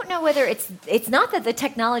I don't know whether it's not that the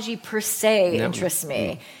technology per se interests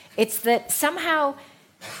me. It's that somehow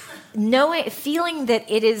feeling that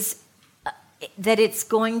it's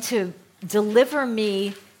going to deliver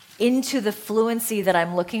me into the fluency that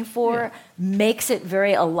I'm looking for makes it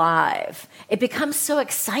very alive. It becomes so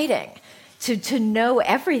exciting to know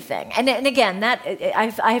everything. And again, that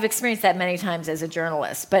I have experienced that many times as a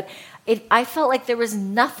journalist, but I felt like there was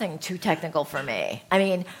nothing too technical for me. I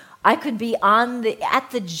mean, I could be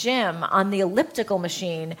at the gym on the elliptical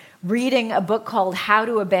machine reading a book called How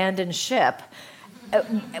to Abandon Ship,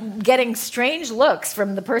 getting strange looks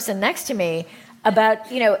from the person next to me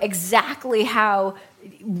about exactly how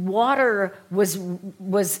water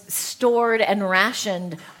was stored and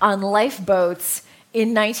rationed on lifeboats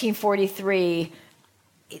in 1943,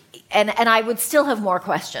 and I would still have more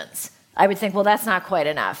questions. I would think, well, that's not quite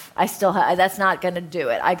enough. That's not going to do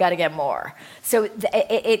it. I got to get more. So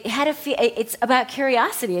it's about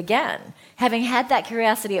curiosity again. Having had that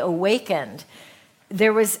curiosity awakened,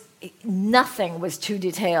 nothing was too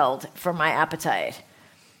detailed for my appetite.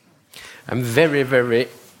 I'm very, very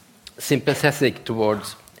sympathetic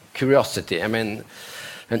towards curiosity. I mean,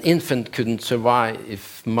 an infant couldn't survive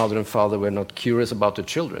if mother and father were not curious about the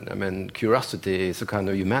children. I mean, curiosity is a kind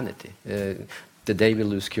of humanity. The day we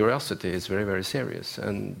lose curiosity is very, very serious.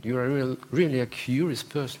 And you're really a curious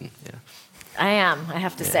person. Yeah. I am, I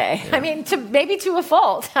have to say. Yeah. I mean, maybe to a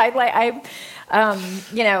fault. I'm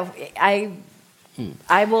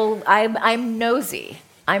nosy.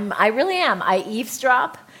 I really am. I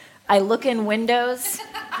eavesdrop. I look in windows.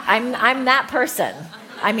 I'm that person.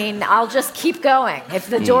 I mean, I'll just keep going. If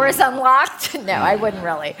the door is unlocked, no, I wouldn't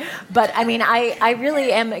really. But I mean, I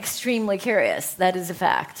really am extremely curious. That is a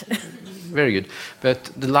fact. Very good.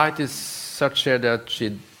 But the light is such here that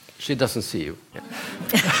she doesn't see you. Yeah.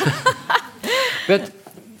 But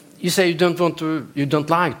you say you don't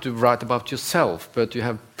like to write about yourself, but you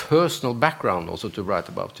have personal background also to write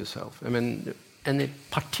about yourself. I mean, any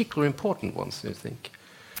particular important ones, do you think?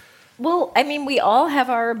 Well, I mean, we all have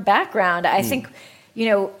our background. I think,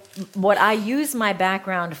 what I use my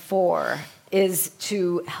background for is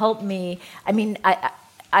to help me. I mean,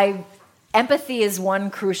 empathy is one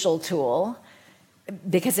crucial tool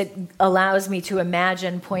because it allows me to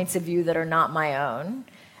imagine points of view that are not my own.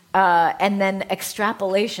 And then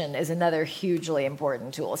extrapolation is another hugely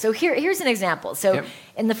important tool. So here's an example. So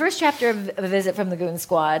in the first chapter of A Visit from the Goon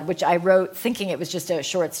Squad, which I wrote thinking it was just a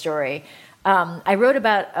short story, I wrote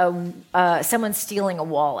about someone stealing a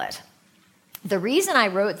wallet. The reason I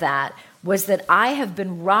wrote that was that I have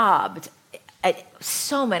been robbed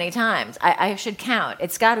so many times. I should count.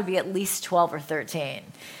 It's got to be at least 12 or 13.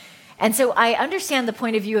 And so I understand the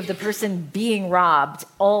point of view of the person being robbed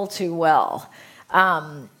all too well.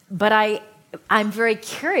 But I'm very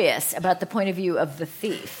curious about the point of view of the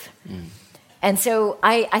thief. And so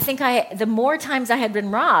I think the more times I had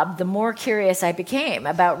been robbed, the more curious I became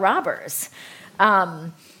about robbers.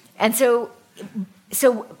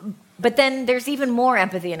 But then there's even more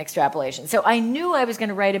empathy and extrapolation. So I knew I was going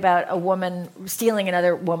to write about a woman stealing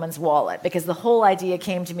another woman's wallet, because the whole idea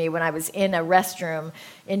came to me when I was in a restroom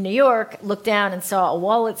in New York, looked down and saw a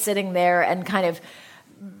wallet sitting there, and I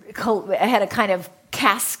had a kind of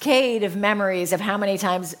cascade of memories of how many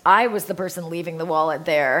times I was the person leaving the wallet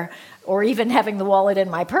there, or even having the wallet in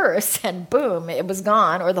my purse, and boom, it was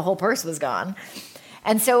gone, or the whole purse was gone.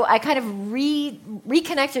 And so I kind of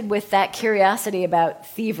reconnected with that curiosity about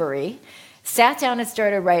thievery, sat down and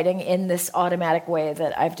started writing in this automatic way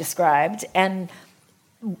that I've described, and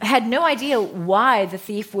had no idea why the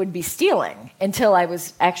thief would be stealing until I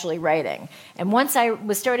was actually writing. And once I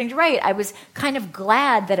was starting to write, I was kind of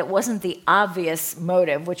glad that it wasn't the obvious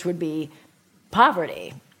motive, which would be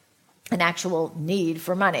poverty, an actual need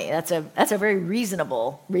for money. That's a very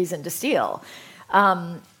reasonable reason to steal.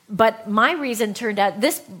 But my reason turned out,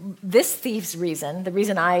 this thief's reason, the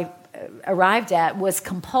reason I arrived at, was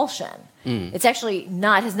compulsion. It's actually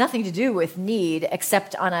has nothing to do with need,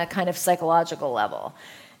 except on a kind of psychological level.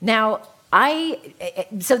 Now,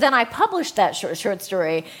 so then I published that short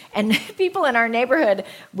story, and people in our neighborhood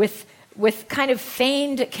with kind of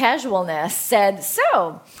feigned casualness said,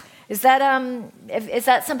 "So, is that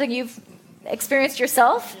something you've experienced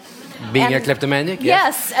yourself?" Being a kleptomaniac?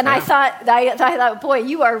 Yes, and I thought, boy,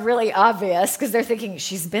 you are really obvious, because they're thinking,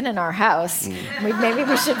 she's been in our house. Maybe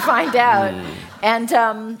we should find out. And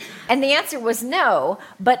the answer was no,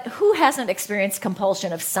 but who hasn't experienced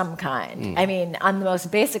compulsion of some kind? I mean, on the most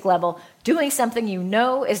basic level, doing something you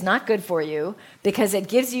know is not good for you, because it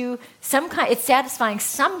gives you it's satisfying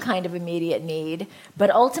some kind of immediate need, but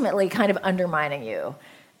ultimately kind of undermining you.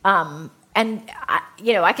 And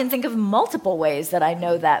I can think of multiple ways that I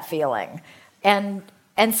know that feeling, and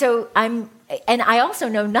so I also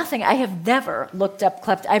know nothing. I have never looked up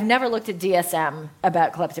I've never looked at DSM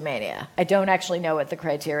about kleptomania. I don't actually know what the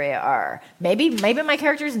criteria are. Maybe my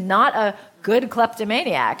character is not a good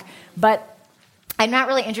kleptomaniac, but I'm not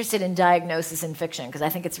really interested in diagnosis in fiction, because I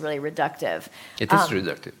think it's really reductive. It is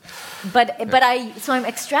reductive. So I'm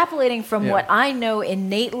extrapolating from what I know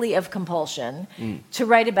innately of compulsion to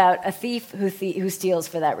write about a thief who steals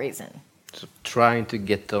for that reason. So trying to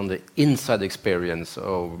get on the inside experience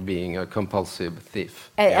of being a compulsive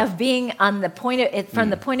thief. Of being on the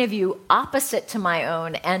from the point of view opposite to my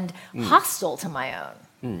own and hostile to my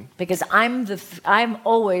own. Because I'm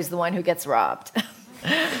always the one who gets robbed.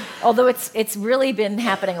 Although it's really been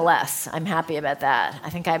happening less. I'm happy about that. I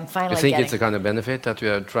think I'm finally I think it's a kind of benefit that we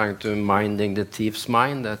are trying to minding the thief's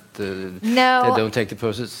mind, that they don't take the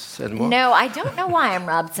purses anymore? No, I don't know why I'm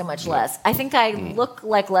robbed so much less. I think I look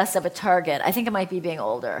like less of a target. I think it might be being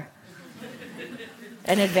older.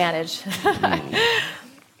 An advantage.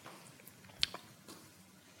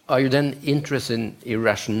 Are you then interested in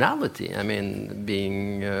irrationality? I mean,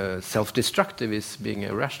 being self-destructive is being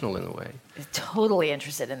irrational in a way. Totally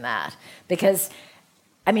interested in that, because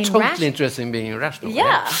totally interested in being irrational.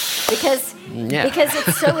 Yeah, because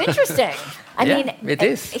it's so interesting. I mean, it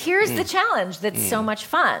is. Here's the challenge that's so much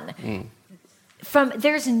fun.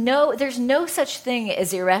 There's no such thing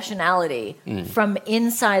as irrationality from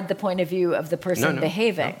inside the point of view of the person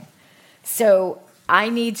behaving. No. So I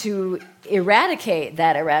need to eradicate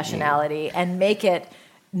that irrationality and make it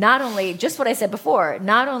not only, just what I said before,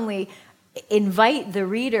 not only invite the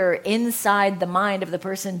reader inside the mind of the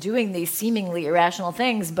person doing these seemingly irrational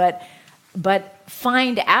things, but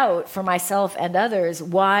find out for myself and others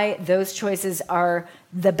why those choices are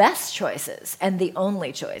the best choices and the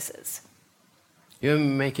only choices. You're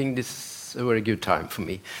making this a very good time for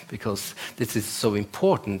me, because this is so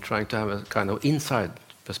important, trying to have a kind of inside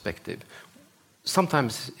perspective.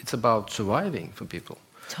 Sometimes it's about surviving for people.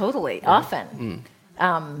 Totally, often.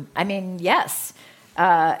 I mean, yes.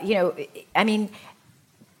 Well,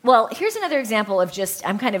 here's another example of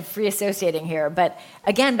I'm kind of free associating here, but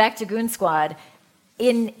again, back to Goon Squad.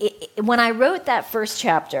 When I wrote that first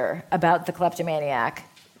chapter about the kleptomaniac,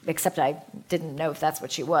 except I didn't know if that's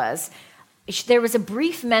what she was, there was a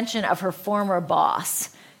brief mention of her former boss,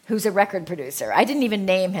 who's a record producer. I didn't even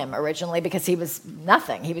name him originally because he was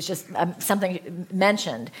nothing. He was just something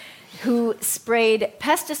mentioned, who sprayed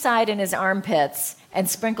pesticide in his armpits and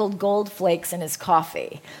sprinkled gold flakes in his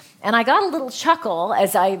coffee. And I got a little chuckle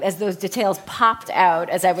as those details popped out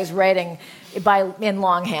as I was writing in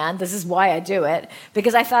longhand. This is why I do it.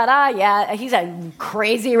 Because I thought, yeah, he's a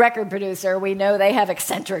crazy record producer. We know they have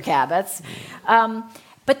eccentric habits.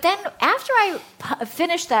 But then after I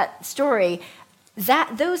finished that story,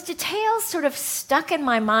 those details sort of stuck in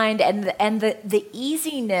my mind, and the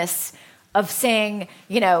easiness of saying,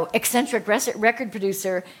 eccentric record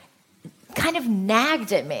producer kind of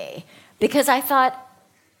nagged at me, because I thought,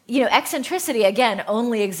 eccentricity, again,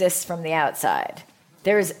 only exists from the outside.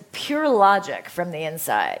 There's pure logic from the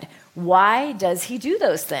inside. Why does he do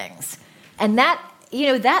those things? And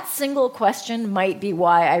that single question might be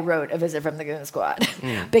why I wrote A Visit from the Goon Squad.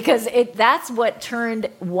 Because that's what turned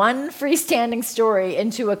one freestanding story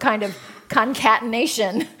into a kind of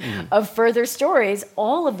concatenation of further stories,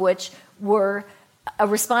 all of which were a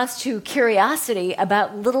response to curiosity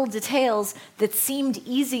about little details that seemed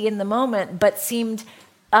easy in the moment, but seemed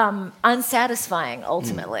unsatisfying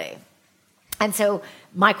ultimately. And so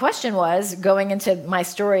my question was, going into my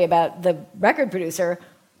story about the record producer,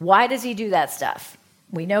 why does he do that stuff?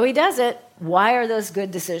 We know he does it. Why are those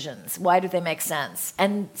good decisions? Why do they make sense?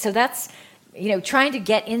 And so that's, trying to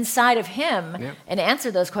get inside of him and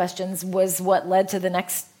answer those questions was what led to the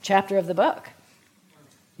next chapter of the book.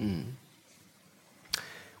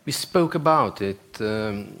 We spoke about it.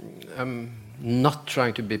 I'm not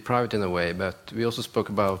trying to be private in a way, but we also spoke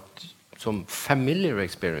about some familiar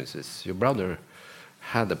experiences. Your brother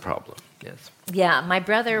had a problem, yes. Yeah, my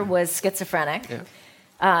brother was schizophrenic.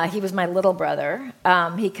 Yeah. He was my little brother.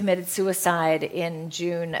 He committed suicide in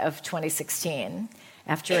June of 2016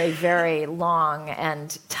 after a very long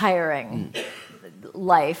and tiring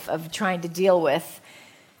life of trying to deal with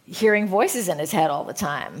hearing voices in his head all the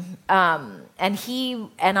time. And he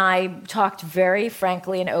and I talked very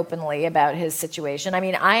frankly and openly about his situation. I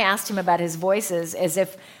mean, I asked him about his voices as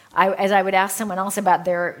I would ask someone else about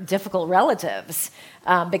their difficult relatives,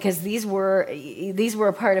 because these were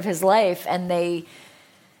a part of his life, and they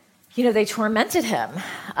tormented him.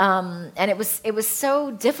 And it was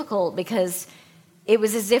so difficult, because it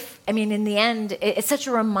was as if, in the end, it's such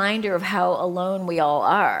a reminder of how alone we all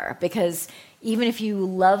are, because even if you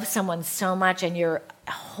love someone so much and you're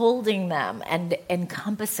holding them and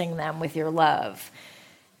encompassing them with your love,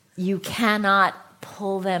 you cannot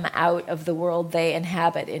pull them out of the world they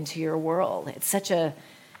inhabit into your world. It's such a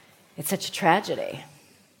tragedy.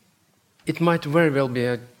 It might very well be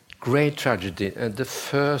a great tragedy. The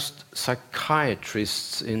first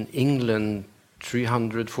psychiatrists in England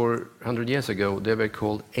 300-400 years ago, they were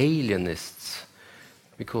called alienists,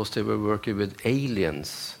 because they were working with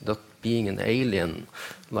aliens, not being an alien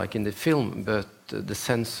like in the film, but the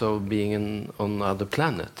sense of being on another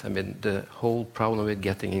planet. The whole problem with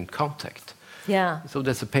getting in contact. Yeah. So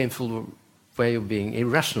that's a painful way of being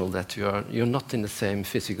irrational, that you're not in the same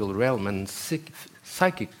physical realm and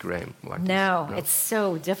psychic realm. Like no, it's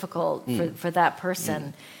so difficult for that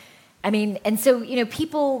person. And so,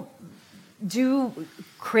 people do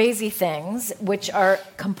crazy things which are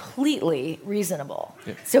completely reasonable.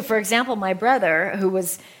 Yeah. So, for example, my brother, who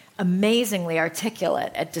was amazingly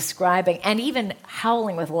articulate at describing and even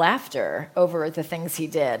howling with laughter over the things he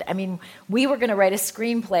did. We were going to write a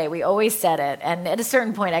screenplay. We always said it. And at a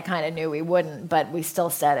certain point, I kind of knew we wouldn't, but we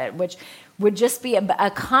still said it, which would just be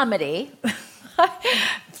a comedy,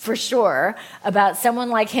 for sure, about someone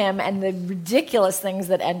like him and the ridiculous things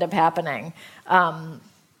that end up happening.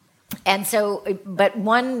 And so, but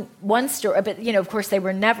one story, but, of course, they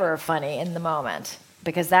were never funny in the moment,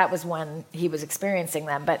 because that was when he was experiencing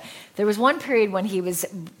them. But there was one period when he was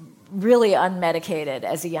really unmedicated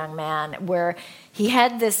as a young man, where he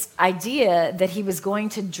had this idea that he was going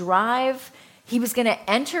to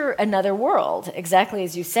enter another world, exactly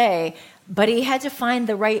as you say, but he had to find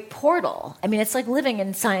the right portal. It's like living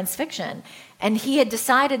in science fiction. And he had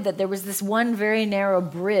decided that there was this one very narrow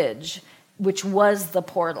bridge, which was the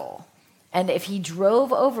portal. And if he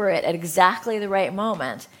drove over it at exactly the right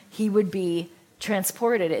moment, he would be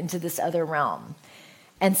transported into this other realm.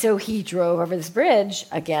 And so he drove over this bridge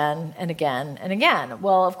again and again and again.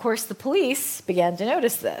 Well, of course, the police began to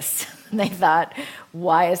notice this. And they thought,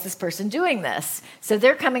 why is this person doing this? So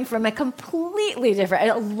they're coming from a completely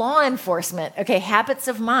different, law enforcement, habits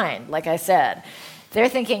of mind, like I said. They're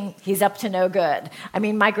thinking he's up to no good.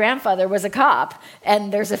 My grandfather was a cop,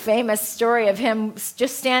 and there's a famous story of him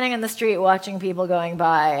just standing in the street watching people going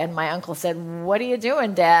by, and my uncle said, "What are you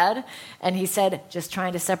doing, Dad?" And he said, "Just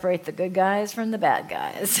trying to separate the good guys from the bad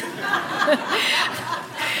guys."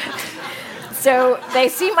 So they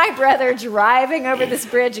see my brother driving over this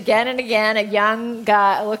bridge again and again, a young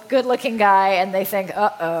guy, good-looking guy, and they think,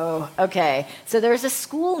 uh-oh, okay. So there's a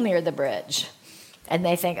school near the bridge. And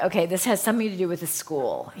they think, okay, this has something to do with the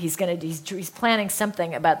school. He's planning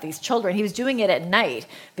something about these children. He was doing it at night,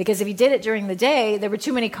 because if he did it during the day, there were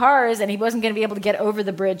too many cars, and he wasn't going to be able to get over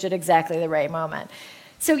the bridge at exactly the right moment.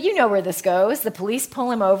 So you know where this goes. The police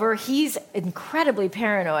pull him over. He's incredibly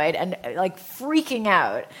paranoid and like freaking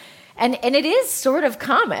out. And it is sort of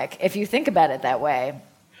comic if you think about it that way,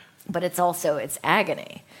 but it's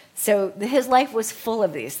agony. So his life was full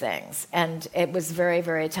of these things, and it was very,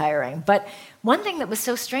 very tiring. But one thing that was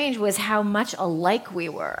so strange was how much alike we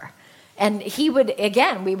were. And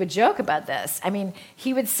we would joke about this. I mean,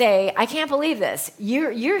 he would say, I can't believe this.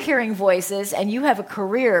 You're hearing voices, and you have a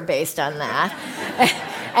career based on that.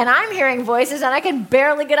 And I'm hearing voices, and I can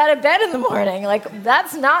barely get out of bed in the morning. Like,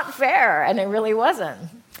 that's not fair. And it really wasn't.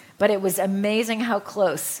 But it was amazing how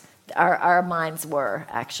close our minds were,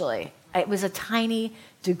 actually. It was a tiny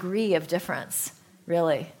degree of difference,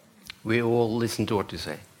 really. We all listen to what you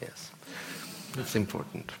say, yes. That's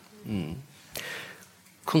important.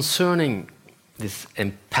 Concerning this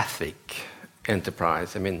empathic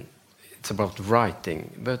enterprise, I mean, it's about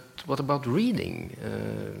writing, but what about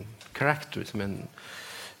reading characters? I mean,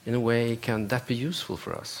 in a way, can that be useful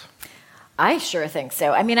for us? I sure think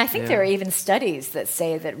so. I mean, I think there are even studies that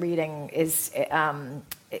say that reading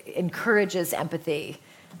encourages empathy.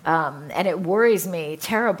 And it worries me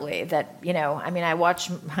terribly that,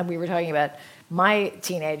 we were talking about my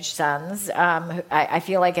teenage sons. I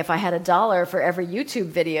feel like if I had $1 for every YouTube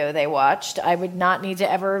video they watched, I would not need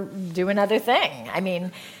to ever do another thing. I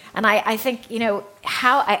mean, and I think,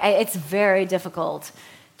 it's very difficult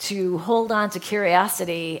to hold on to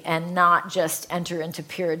curiosity and not just enter into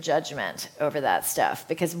pure judgment over that stuff.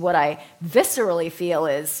 Because what I viscerally feel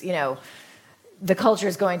is, the culture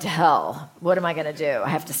is going to hell. What am I going to do? I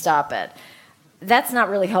have to stop it. That's not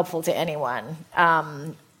really helpful to anyone,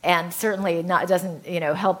 and certainly doesn't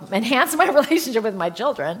help enhance my relationship with my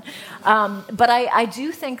children. But I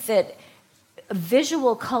do think that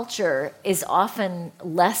visual culture is often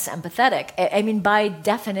less empathetic. I mean, by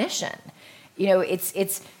definition,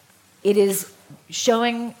 it is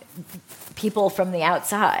showing people from the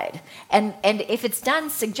outside. And if it's done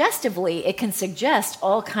suggestively, it can suggest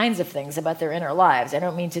all kinds of things about their inner lives. I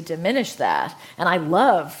don't mean to diminish that. And I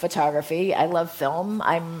love photography. I love film.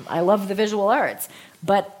 I love the visual arts.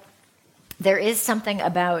 But there is something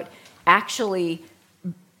about actually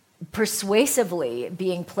persuasively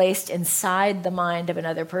being placed inside the mind of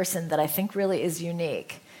another person that I think really is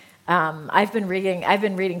unique. I've been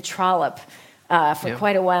reading Trollope for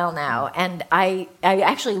quite a while now, and I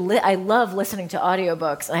love listening to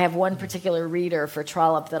audiobooks. I have one particular reader for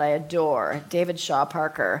Trollope that I adore, David Shaw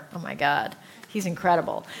Parker. Oh my God, he's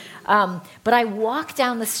incredible. But I walk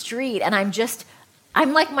down the street and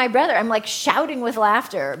I'm like my brother. I'm like shouting with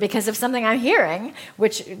laughter because of something I'm hearing,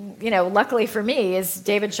 which, luckily for me is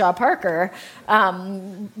David Shaw Parker,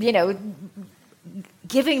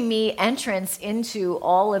 giving me entrance into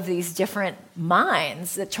all of these different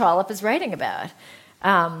minds that Trollope is writing about.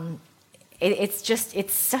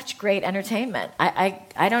 It's such great entertainment.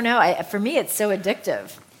 I don't know. For me, it's so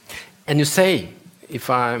addictive. And you say, if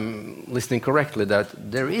I'm listening correctly,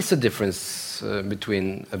 that there is a difference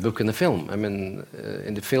between a book and a film. I mean,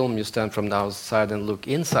 in the film, you stand from the outside and look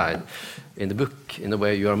inside. In the book, in a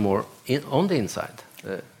way, you are more on the inside.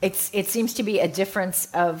 It seems to be a difference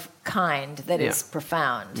of kind that is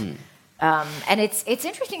profound. And it's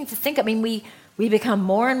interesting to think. I mean, we become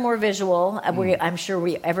more and more visual. I'm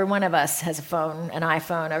sure every one of us has a phone, an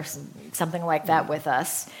iPhone, or something like that with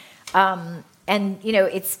us. And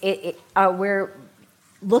we're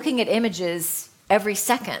looking at images every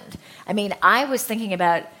second. I mean, I was thinking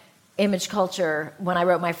about image culture when I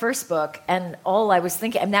wrote my first book, and all I was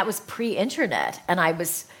thinking, and that was pre-internet, and I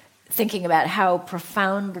was thinking about how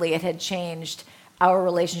profoundly it had changed our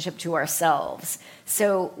relationship to ourselves.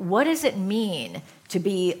 So what does it mean to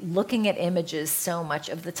be looking at images so much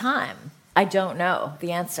of the time? I don't know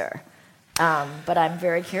the answer, but I'm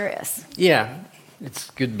very curious. Yeah,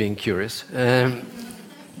 it's good being curious.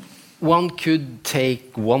 One could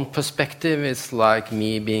take one perspective. It's like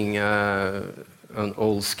me being an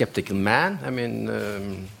old skeptical man. I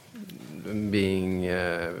mean, being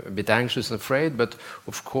a bit anxious and afraid, but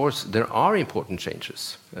of course there are important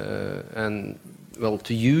changes. And well,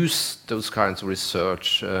 to use those kinds of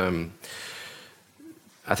research,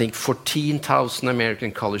 I think 14,000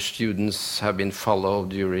 American college students have been followed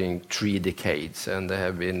during 3 decades, and they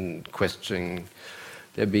have been questioning,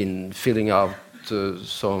 they've been filling out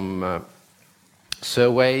some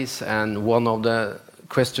surveys, and one of the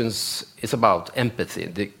questions is about empathy,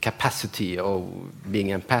 the capacity of being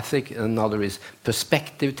empathic. Another is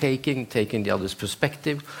perspective taking the other's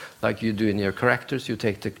perspective, like you do in your characters. You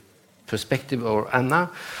take the perspective of Anna,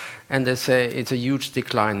 and they say it's a huge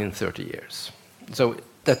decline in 30 years. So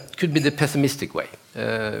that could be the pessimistic way,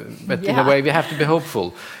 but in a way we have to be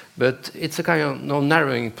hopeful. But it's a kind of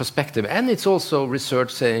narrowing perspective, and it's also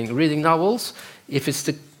research saying reading novels, if it's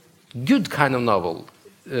the good kind of novel,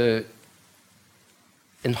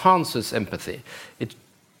 enhances empathy.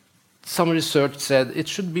 Some research said it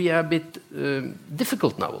should be a bit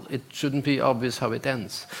difficult novel. It shouldn't be obvious how it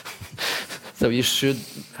ends. So you should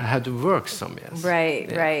have to work some years.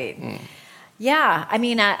 Right, right. Mm. Yeah, I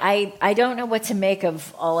mean, I don't know what to make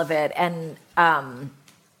of all of it. And,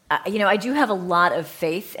 I do have a lot of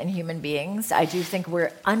faith in human beings. I do think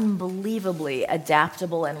we're unbelievably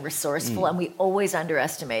adaptable and resourceful, and we always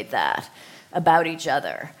underestimate that about each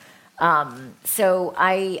other. So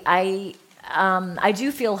I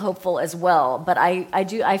do feel hopeful as well, but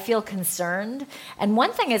I feel concerned. And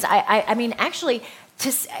one thing is, I mean, actually,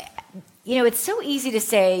 it's so easy to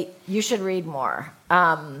say you should read more.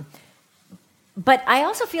 But I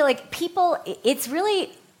also feel like it's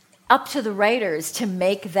really up to the writers to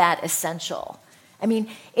make that essential. I mean,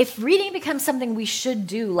 if reading becomes something we should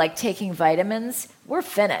do, like taking vitamins, we're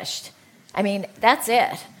finished. I mean, that's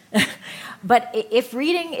it. But if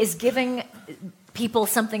reading is giving people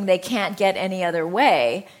something they can't get any other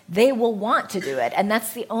way, they will want to do it. And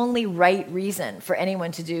that's the only right reason for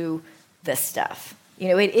anyone to do this stuff.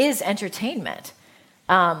 It is entertainment.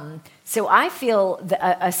 So I feel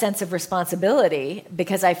a sense of responsibility,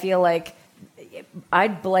 because I feel like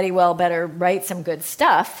I'd bloody well better write some good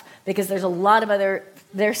stuff, because there's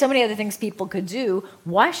so many other things people could do.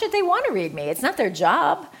 Why should they want to read me? It's not their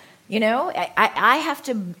job. I have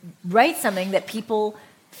to write something that people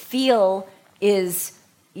feel is,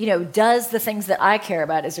 does the things that I care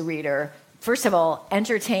about as a reader. First of all,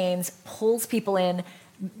 entertains, pulls people in,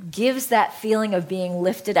 gives that feeling of being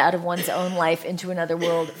lifted out of one's own life into another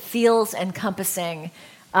world, feels encompassing,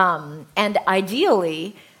 and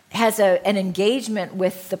ideally has an engagement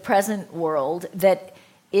with the present world that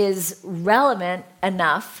is relevant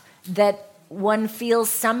enough that one feels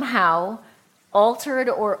somehow altered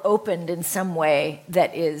or opened in some way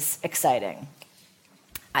that is exciting.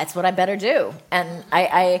 That's what I better do. And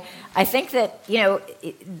I think that,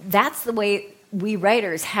 that's the way we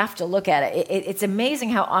writers have to look at it. It's amazing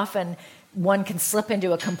how often one can slip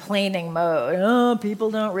into a complaining mode. Oh,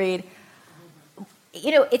 people don't read.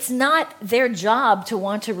 It's not their job to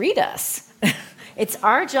want to read us. It's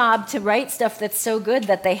our job to write stuff that's so good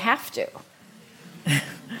that they have to.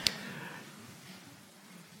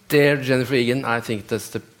 Dear Jennifer Egan, I think that's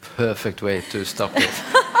the perfect way to stop it.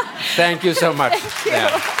 Thank you so much. Thank you.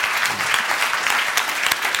 Yeah.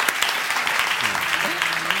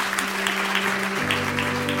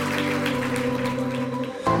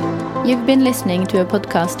 You've been listening to a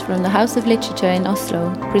podcast from the House of Literature in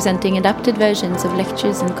Oslo, presenting adapted versions of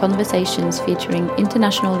lectures and conversations featuring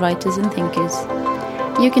international writers and thinkers.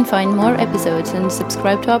 You can find more episodes and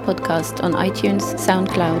subscribe to our podcast on iTunes,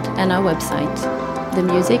 SoundCloud, and our website. The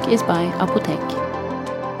music is by Apotek.